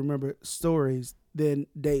to remember stories than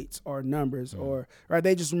dates or numbers, or right.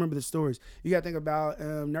 They just remember the stories. You got to think about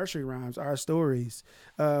nursery rhymes, our stories,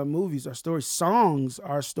 movies, our stories, songs,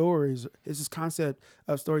 our stories. It's this concept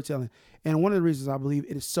of storytelling, and one of the reasons I believe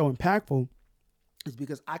it is so impactful is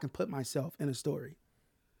because I can put myself in a story.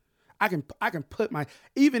 I can put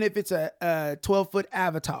even if it's a 12-foot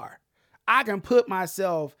avatar, I can put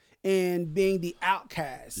myself in being the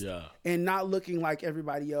outcast and not looking like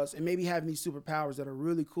everybody else, and maybe having these superpowers that are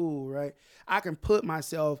really cool, right? I can put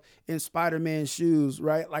myself in Spider-Man's shoes,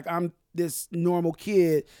 right? Like I'm this normal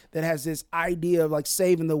kid that has this idea of like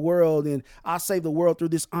saving the world, and I'll save the world through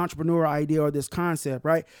this entrepreneurial idea or this concept,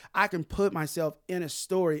 right? I can put myself in a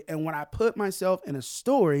story, and when I put myself in a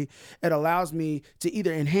story, it allows me to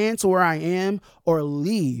either enhance where I am or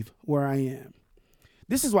leave where I am.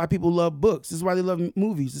 This is why people love books. This is why they love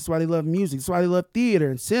movies. This is why they love music. This is why they love theater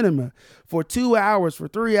and cinema. For 2 hours, for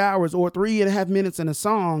 3 hours, or 3.5 minutes in a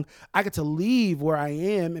song, I get to leave where I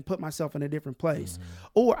am and put myself in a different place.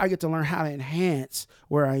 Or I get to learn how to enhance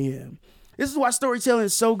where I am. This is why storytelling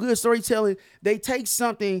is so good. Storytelling, they take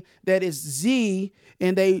something that is Z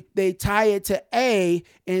and they tie it to A,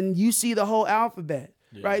 and you see the whole alphabet.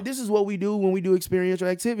 Yeah. Right. This is what we do when we do experiential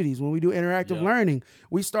activities, when we do interactive learning.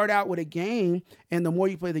 We start out with a game, and the more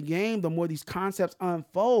you play the game, the more these concepts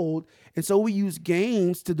unfold. And so we use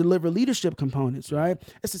games to deliver leadership components, right?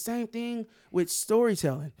 It's the same thing with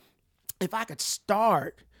storytelling. If I could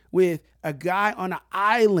start with a guy on an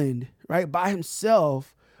island, right, by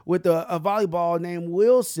himself, with a volleyball named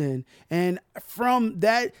Wilson. And from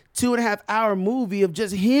that 2.5 hour movie of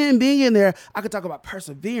just him being in there, I could talk about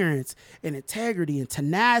perseverance and integrity and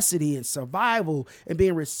tenacity and survival and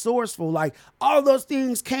being resourceful. Like all those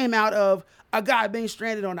things came out of a guy being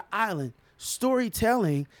stranded on an island.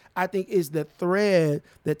 Storytelling, I think, is the thread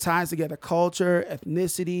that ties together culture,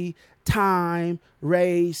 ethnicity, time,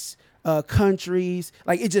 race, countries.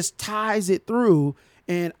 Like it just ties it through.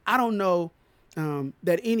 And I don't know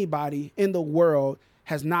that anybody in the world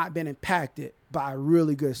has not been impacted by a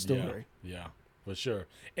really good story. Yeah, for sure.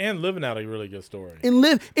 And living out a really good story. And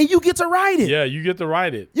you get to write it. Yeah, you get to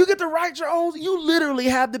write it. You get to write your own. You literally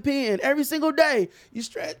have the pen every single day. You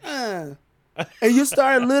stretch, and you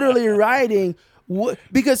start literally writing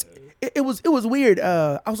because it was weird.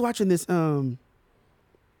 I was watching this. I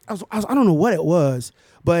don't know what it was,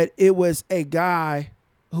 but it was a guy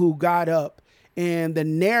who got up and the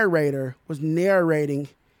narrator was narrating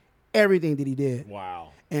everything that he did.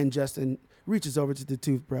 Wow. And Justin reaches over to the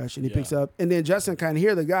toothbrush and he picks up, and then Justin kind of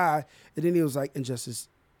hear the guy, and then he was like, and Justin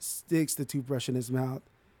sticks the toothbrush in his mouth.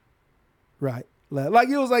 Right. Like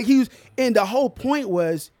it was like he was, and the whole point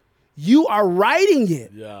was, you are writing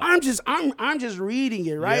it. Yeah. I'm just reading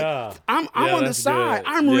it, right? Yeah. I'm on the side.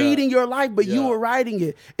 Good. I'm reading your life, but you were writing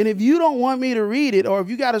it. And if you don't want me to read it, or if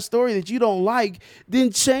you got a story that you don't like, then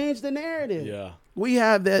change the narrative. Yeah. We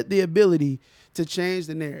have the ability to change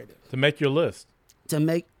the narrative. To make your list.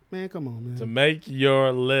 Man, come on, man. To make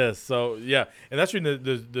your list. So yeah, and that's when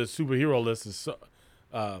the superhero list is so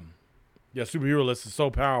superhero list is so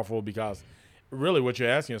powerful, because really what you're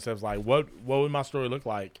asking yourself is like, what would my story look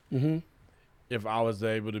like if I was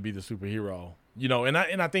able to be the superhero? You know, and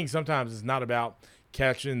I think sometimes it's not about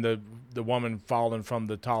catching the woman falling from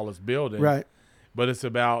the tallest building. Right. But it's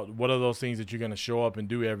about what are those things that you're going to show up and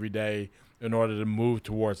do every day in order to move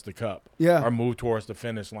towards the cup. Yeah. Or move towards the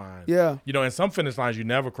finish line. Yeah. You know, and some finish lines you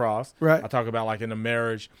never cross. Right. I talk about like in a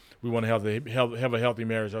marriage, we want to have a healthy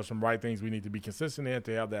marriage. There's some right things we need to be consistent in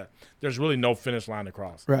to have that. There's really no finish line to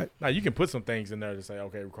cross. Right. Now, you can put some things in there to say,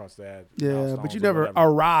 okay, we crossed that. Yeah, but you never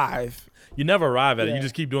arrive. You never arrive at it. Yeah. You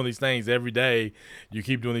just keep doing these things every day. You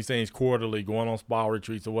keep doing these things quarterly, going on spa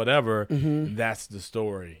retreats or whatever. That's the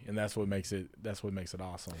story, and that's what makes it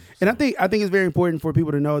awesome. And I think it's very important for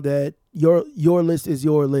people to know that your list is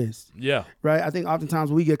your list. Yeah. Right? I think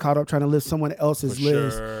oftentimes we get caught up trying to list someone else's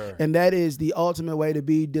list. Sure. And that is the ultimate way to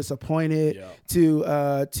be disappointed,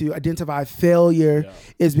 Yeah. to identify failure,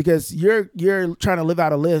 is because you're trying to live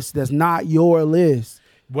out a list that's not your list.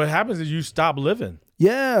 What happens is you stop living.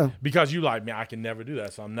 Yeah. Because you like, man, I can never do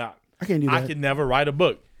that, so I'm not. I can't do that. I can never write a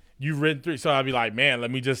book. You've written 3, so I'd be like, man,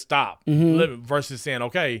 let me just stop. Versus saying,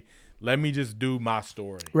 okay, let me just do my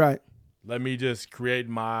story. Right. Let me just create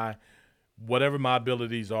whatever my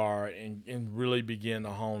abilities are and really begin to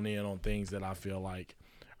hone in on things that I feel like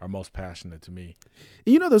are most passionate to me.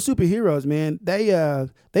 You know, those superheroes, man, they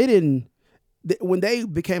didn't, when they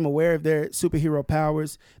became aware of their superhero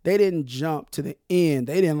powers, they didn't jump to the end.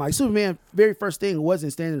 They didn't, like, Superman, very first thing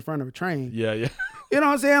wasn't standing in front of a train. Yeah. You know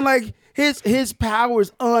what I'm saying? Like his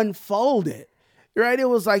powers unfolded. Right? It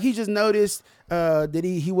was like he just noticed that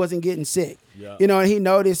he wasn't getting sick. Yeah. You know, and he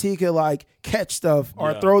noticed he could like catch stuff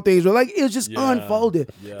or throw things. Like it was just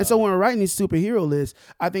unfolded. Yeah. And so when we're writing these superhero lists,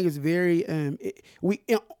 I think it's very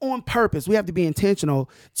on purpose. We have to be intentional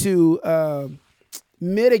to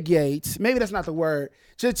mitigate. Maybe that's not the word.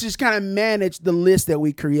 Just kind of manage the list that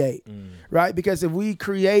we create. Right? Because if we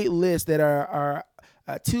create lists that are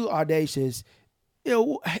too audacious, you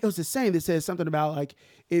know, it was a saying that says something about like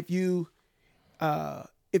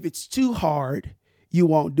if it's too hard, you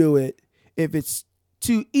won't do it. If it's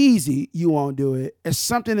too easy, you won't do it. It's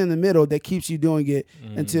something in the middle that keeps you doing it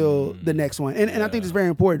until the next one. And I think it's very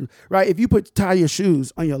important, right? If you tie your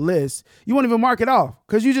shoes on your list, you won't even mark it off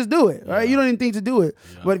because you just do it, right? You don't even think to do it.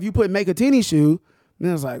 Yeah. But if you put make a teeny shoe,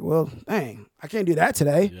 then it's like, well, dang, I can't do that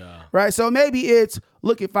today, right? So maybe it's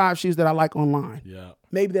look at 5 shoes that I like online. Yeah,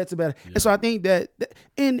 maybe that's a better. Yeah. And so I think that,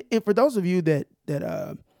 and for those of you that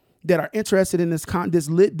are interested in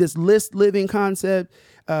this list living concept,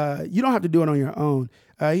 you don't have to do it on your own.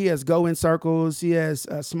 He has go-in circles. He has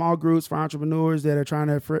small groups for entrepreneurs that are trying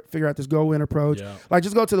to figure out this go-in approach. Yeah. Like,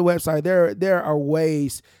 just go to the website. There are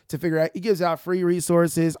ways to figure out. He gives out free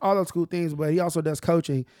resources, all those cool things, but he also does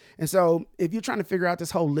coaching. And so if you're trying to figure out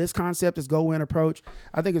this whole list concept, this go-in approach,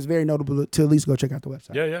 I think it's very notable to at least go check out the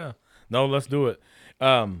website. Yeah. No, let's do it.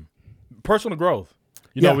 Personal growth.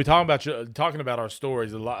 You know, we talking about our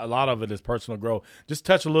stories. A lot of it is personal growth. Just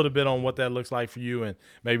touch a little bit on what that looks like for you, and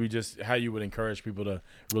maybe just how you would encourage people to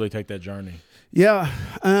really take that journey. Yeah,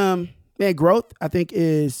 man, growth I think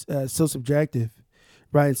is so subjective,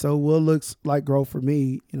 right? And so what looks like growth for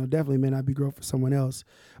me, definitely may not be growth for someone else.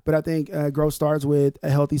 But I think growth starts with a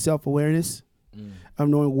healthy self-awareness of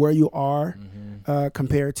knowing where you are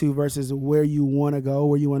compared to versus where you want to go,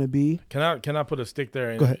 where you want to be. Can I put a stick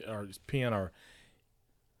there or pen or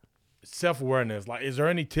self-awareness? Like, is there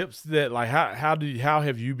any tips that like how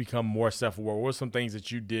have you become more self-aware? What are some things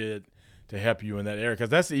that you did to help you in that area? Because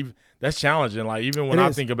that's challenging. Like, even when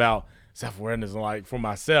I think about self-awareness, like for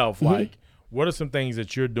myself, like what are some things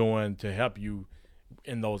that you're doing to help you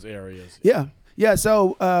in those areas? Yeah.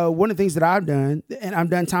 So one of the things that I've done, and I've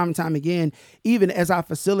done time and time again, even as I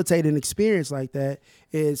facilitate an experience like that,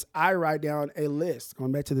 is I write down a list,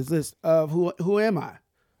 going back to this list of who am I?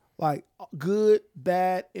 Like good,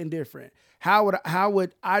 bad, indifferent. How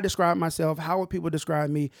would I describe myself? How would people describe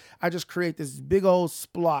me? I just create this big old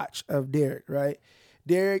splotch of Derek, right?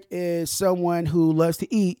 Derek is someone who loves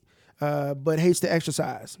to eat, but hates to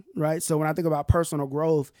exercise, right? So when I think about personal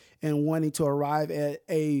growth and wanting to arrive at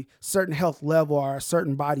a certain health level or a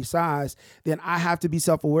certain body size, then I have to be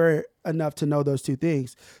self-aware enough to know those two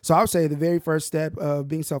things. So I would say the very first step of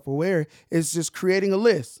being self-aware is just creating a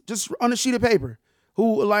list, just on a sheet of paper.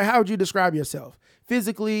 How would you describe yourself?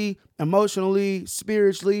 Physically, emotionally,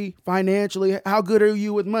 spiritually, financially? How good are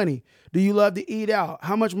you with money? Do you love to eat out?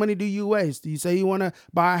 How much money do you waste? Do you say you want to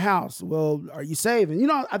buy a house? Well, are you saving?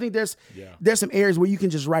 I think there's some areas where you can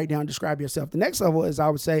just write down, describe yourself. The next level is, I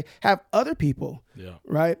would say, have other people,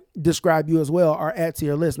 right, describe you as well or add to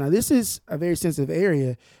your list. Now, this is a very sensitive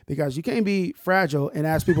area because you can't be fragile and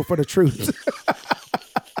ask people for the truth.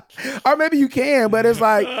 Or maybe you can, but it's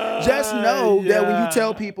like, just know that when you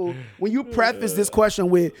tell people, when you preface this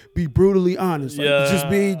question with be brutally honest,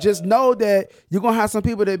 just know that you're going to have some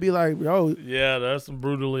people that be like, yo. Yeah, there's some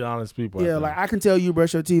brutally honest people. Yeah, like I can tell you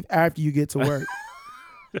brush your teeth after you get to work.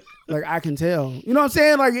 Like I can tell. You know what I'm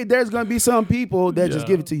saying? Like there's going to be some people that just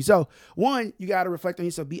give it to you. So one, you got to reflect on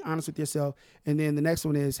yourself, be honest with yourself. And then the next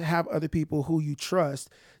one is have other people who you trust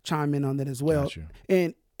chime in on that as well.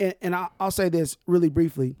 And I'll say this really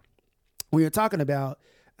briefly. When you're talking about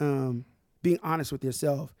being honest with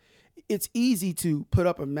yourself, it's easy to put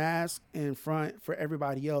up a mask in front for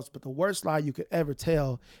everybody else, but the worst lie you could ever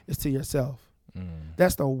tell is to yourself.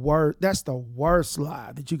 That's the worst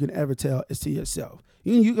lie that you can ever tell is to yourself.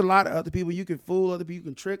 You can lie to other people, you can fool other people,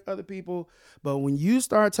 you can trick other people, but when you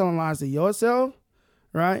start telling lies to yourself,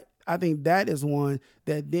 right? I think that is one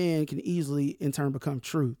that then can easily in turn become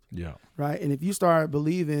truth. Yeah. Right. And if you start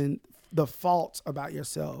believing the faults about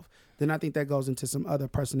yourself, then I think that goes into some other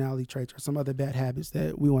personality traits or some other bad habits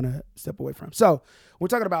that we want to step away from. So we're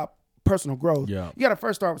talking about personal growth. Yeah. You got to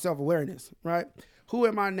first start with self-awareness, right? Who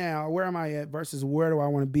am I now? Where am I at versus where do I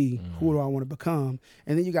want to be? Who do I want to become?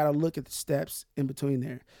 And then you got to look at the steps in between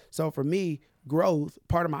there. So for me, growth,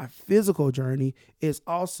 part of my physical journey is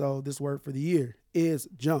also this word for the year is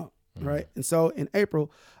jump. Right. And so in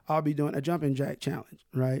April, I'll be doing a jumping jack challenge.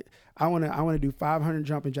 Right. I want to do 500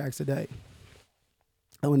 jumping jacks a day.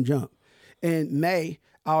 I want to jump. In May,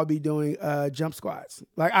 I'll be doing jump squats.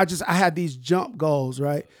 Like I have these jump goals.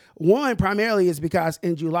 Right. One primarily is because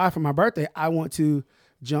in July for my birthday, I want to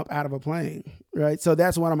jump out of a plane. Right. So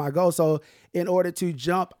that's one of my goals. So in order to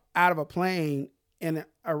jump out of a plane and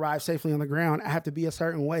arrive safely on the ground, I have to be a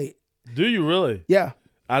certain weight. Do you really? Yeah.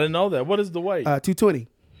 I didn't know that. What is the weight? 220.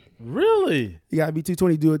 Really? You got to be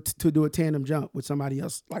 220 to do a tandem jump with somebody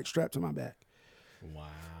else like strapped to my back.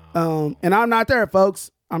 Wow. And I'm not there,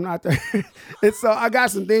 folks. I'm not there. And so I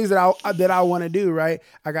got some things that I want to do, right?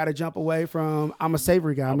 I got to jump away from, I'm a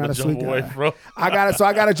savory guy. I'm not a sweet guy. I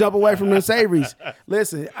got to jump away from the savories.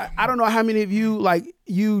 Listen, I don't know how many of you, like,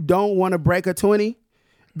 you don't want to break a 20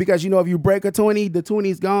 because, if you break a 20, the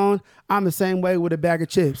 20's gone. I'm the same way with a bag of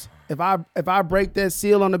chips. If I break that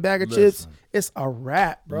seal on the bag of chips, it's a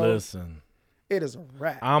wrap, bro. Listen. It is a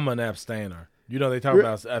wrap. I'm an abstainer. They talk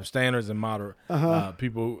about abstainers and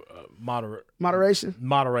people, moderation,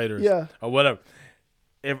 moderators, or whatever.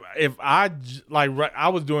 If I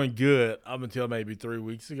was doing good up until maybe 3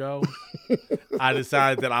 weeks ago, I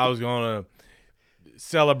decided that I was gonna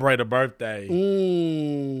celebrate a birthday.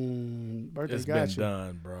 Birthday it's been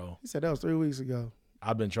done, bro. He said that was 3 weeks ago.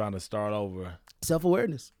 I've been trying to start over.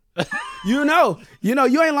 Self-awareness. You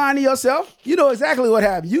ain't lying to yourself. You know exactly what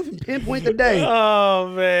happened. You can pinpoint the day. Oh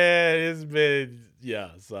man, it's been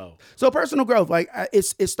so personal growth. Like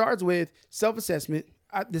it starts with self-assessment.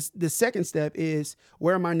 the second step is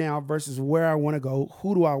where am I now versus where I want to go?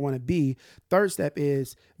 Who do I want to be? Third step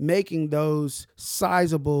is making those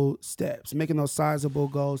sizable steps, making those sizable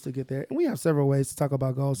goals to get there. And we have several ways to talk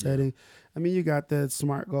about goal setting. I mean, you got the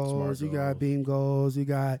SMART goals, you got BEAM goals, you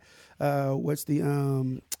got what's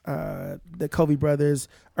the Covey brothers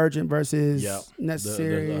urgent versus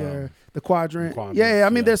necessary or the quadrant. I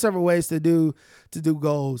mean, there's several ways to do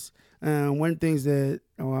goals. One of the things that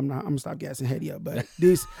I'm gonna stop gassing Hedy up, but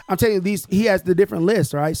I'm telling you, he has the different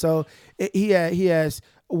lists, right? So he has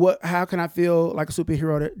how can I feel like a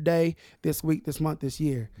superhero today, this week, this month, this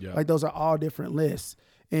year? Like those are all different lists,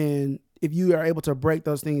 and if you are able to break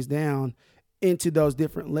those things down into those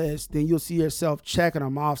different lists, then you'll see yourself checking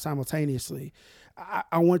them off simultaneously.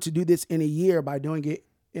 I want to do this in a year by doing it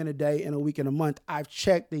in a day, in a week, in a month. I've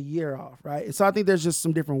checked the year off, right? And so I think there's just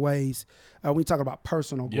some different ways when you talk about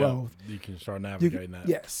personal growth. You can start navigating that.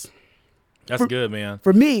 Yes. That's good, man.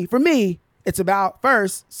 For me, it's about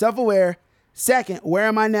first, self-aware. Second, where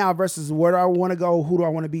am I now versus where do I want to go? Who do I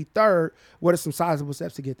want to be? Third, what are some sizable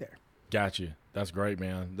steps to get there? Got you. That's great,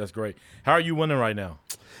 man. That's great. How are you winning right now?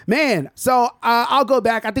 Man, so I'll go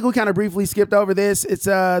back. I think we kind of briefly skipped over this. It's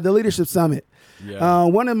the Leadership Summit. Yeah.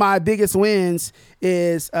 One of my biggest wins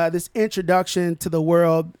is this introduction to the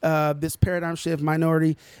world, this paradigm shift,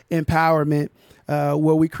 minority empowerment,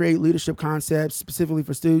 where we create leadership concepts specifically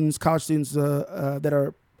for students, college students that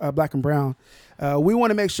are Black and brown. We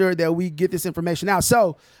want to make sure that we get this information out.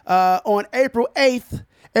 So on April 8th,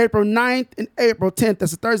 April 9th, and April 10th,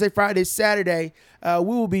 that's a Thursday, Friday, Saturday, we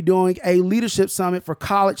will be doing a leadership summit for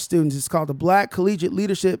college students. It's called the Black Collegiate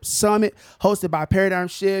Leadership Summit, hosted by Paradigm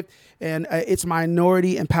Shift, and it's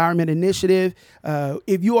Minority Empowerment Initiative.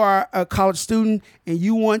 If you are a college student and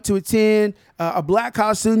you want to attend, a Black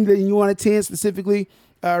college student that you want to attend specifically,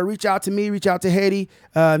 reach out to me, reach out to Hedy,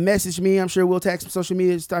 message me. I'm sure we'll tag some social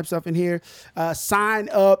media type stuff in here. Sign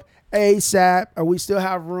up ASAP. We still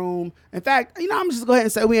have room. In fact, I'm just go ahead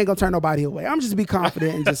and say we ain't gonna turn nobody away. I'm just be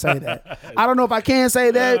confident and just say that. I don't know if I can say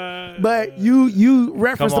that, but you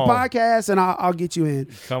reference the podcast and I'll get you in.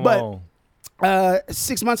 Come on.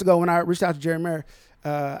 6 months ago when I reached out to Jerry Mayer,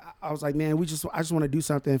 I was like, man, I just want to do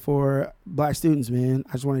something for Black students, man.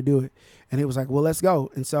 I just want to do it. And he was like, well, let's go.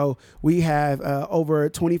 And so we have over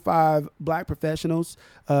 25 Black professionals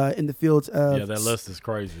in the fields of that list is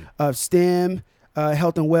crazy. Of STEM,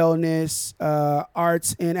 health and wellness,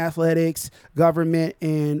 arts and athletics, government,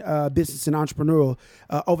 and business and entrepreneurial.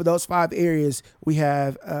 Over those 5 areas, we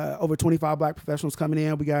have over 25 Black professionals coming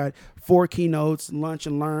in. We got 4 keynotes, lunch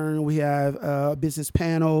and learn. We have a business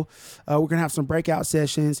panel. We're going to have some breakout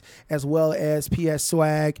sessions as well as PS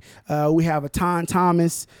swag. We have Atan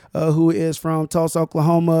Thomas, who is from Tulsa,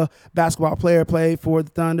 Oklahoma, basketball player, played for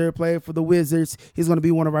the Thunder, played for the Wizards. He's going to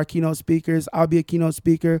be one of our keynote speakers. I'll be a keynote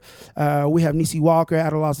speaker. We have Nisi Walker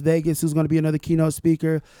out of Las Vegas, who's going to be another keynote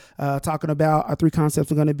speaker, talking about our 3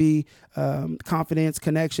 concepts are going to be confidence,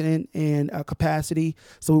 connection, and capacity.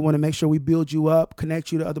 So we want to make sure we build you up,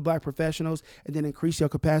 connect you to other Black professionals, and then increase your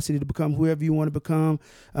capacity to become whoever you want to become.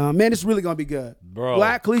 Man, it's really going to be good. Bro.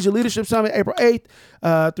 Black Collegiate Leadership Summit, April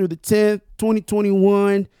 8th through the 10th,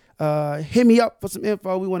 2021. Hit me up for some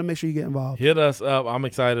info. We want to make sure you get involved. Hit us up. I'm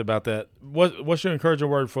excited about that. What's your encouraging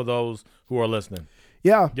word for those who are listening?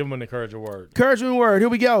 Yeah. Give them an encouraging word. Encouraging word. Here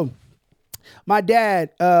we go. My dad,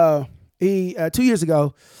 he 2 years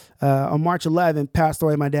ago, on March 11th, passed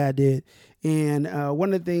away. My dad did. And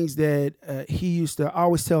one of the things that he used to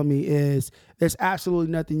always tell me is there's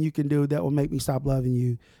absolutely nothing you can do that will make me stop loving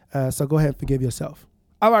you. So go ahead and forgive yourself.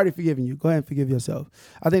 I've already forgiven you. Go ahead and forgive yourself.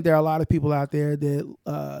 I think there are a lot of people out there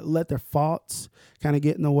that let their faults kind of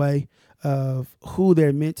get in the way of who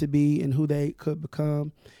they're meant to be and who they could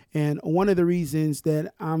become. And one of the reasons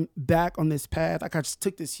that I'm back on this path, I just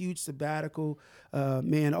took this huge sabbatical,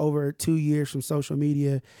 over 2 years from social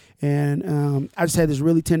media. And I just had this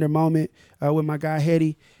really tender moment with my guy,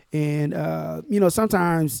 Hedy. And,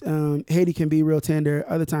 sometimes Hedy can be real tender.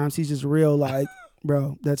 Other times he's just real like,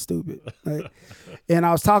 bro, that's stupid. Like, and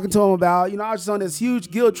I was talking to him about, I was just on this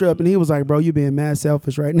huge guilt trip, and he was like, bro, you being mad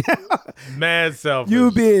selfish right now. Mad selfish.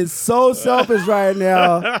 You being so selfish right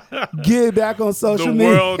now. Get back on social media.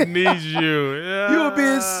 The world needs you. Yeah. You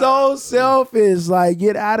being so selfish. Like,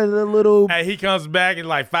 get out of the little. Hey, he comes back and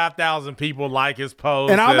like 5,000 people like his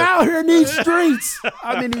post. And I'm out here in these streets.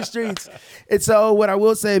 I'm in these streets. And so what I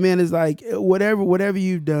will say, man, is like, whatever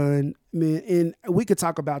you've done, man, and we could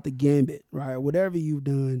talk about the gambit, right? Whatever you've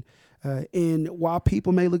done. And while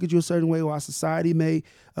people may look at you a certain way, while society may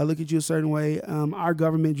look at you a certain way, our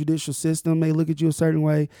government judicial system may look at you a certain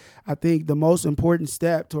way, I think the most important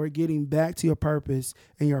step toward getting back to your purpose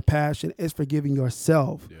and your passion is forgiving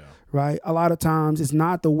yourself. Yeah. Right? A lot of times it's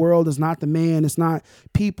not the world, it's not the man, it's not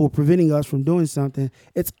people preventing us from doing something.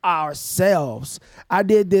 It's ourselves. I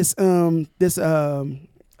did this Man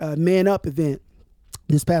Up event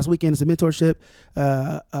this past weekend. It's a mentorship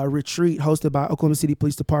retreat hosted by Oklahoma City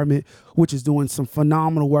Police Department, which is doing some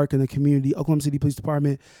phenomenal work in the community. Oklahoma City Police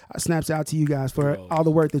Department snaps out to you guys for all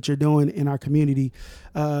the work that you're doing in our community.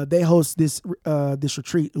 They host this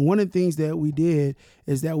retreat. And one of the things that we did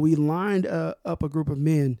is that we lined up a group of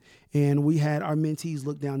men, and we had our mentees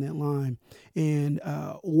look down that line. And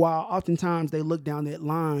while oftentimes they look down that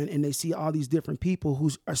line and they see all these different people who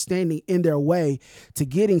are standing in their way to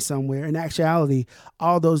getting somewhere, in actuality,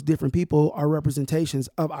 all those different people are representations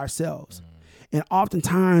of ourselves. And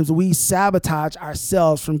oftentimes we sabotage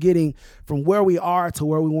ourselves from getting from where we are to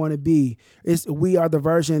where we want to be. We are the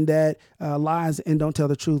version that lies and don't tell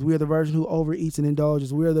the truth. We are the version who overeats and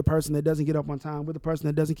indulges. We are the person that doesn't get up on time. We're the person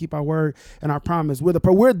that doesn't keep our word and our promise.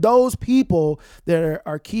 We're those people that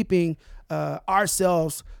are keeping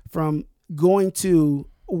ourselves from going to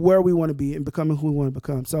where we want to be and becoming who we want to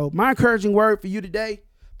become. So my encouraging word for you today,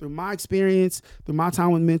 through my experience, through my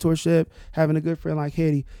time with mentorship, having a good friend like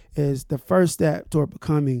Hetty, is the first step toward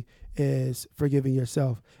becoming is forgiving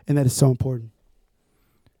yourself. And that is so important.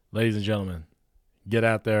 Ladies and gentlemen, get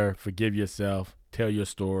out there, forgive yourself, tell your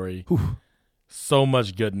story. Whew. So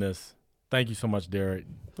much goodness. Thank you so much, Derek.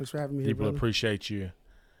 Thanks for having me. People appreciate you.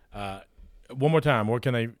 One more time,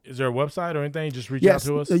 is there a website or anything? Just reach out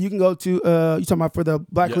to us. You can go to, you talking about for the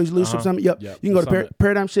Black Collegiate Leadership Summit? Yep. You can go to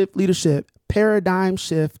Paradigm Shift Leadership,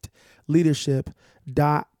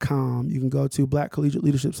 ParadigmShiftLeadership.com. You can go to Black Collegiate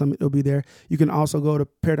Leadership Summit. It'll be there. You can also go to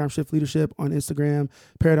Paradigm Shift Leadership on Instagram,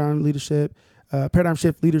 Paradigm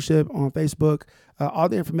Shift Leadership on Facebook. All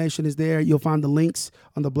the information is there. You'll find the links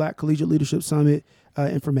on the Black Collegiate Leadership Summit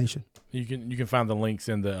information. You can find the links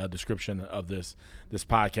in the description of this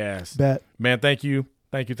podcast. Bet. Man, thank you.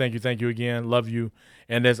 Thank you again. Love you.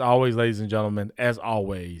 And as always, ladies and gentlemen,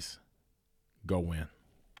 go win.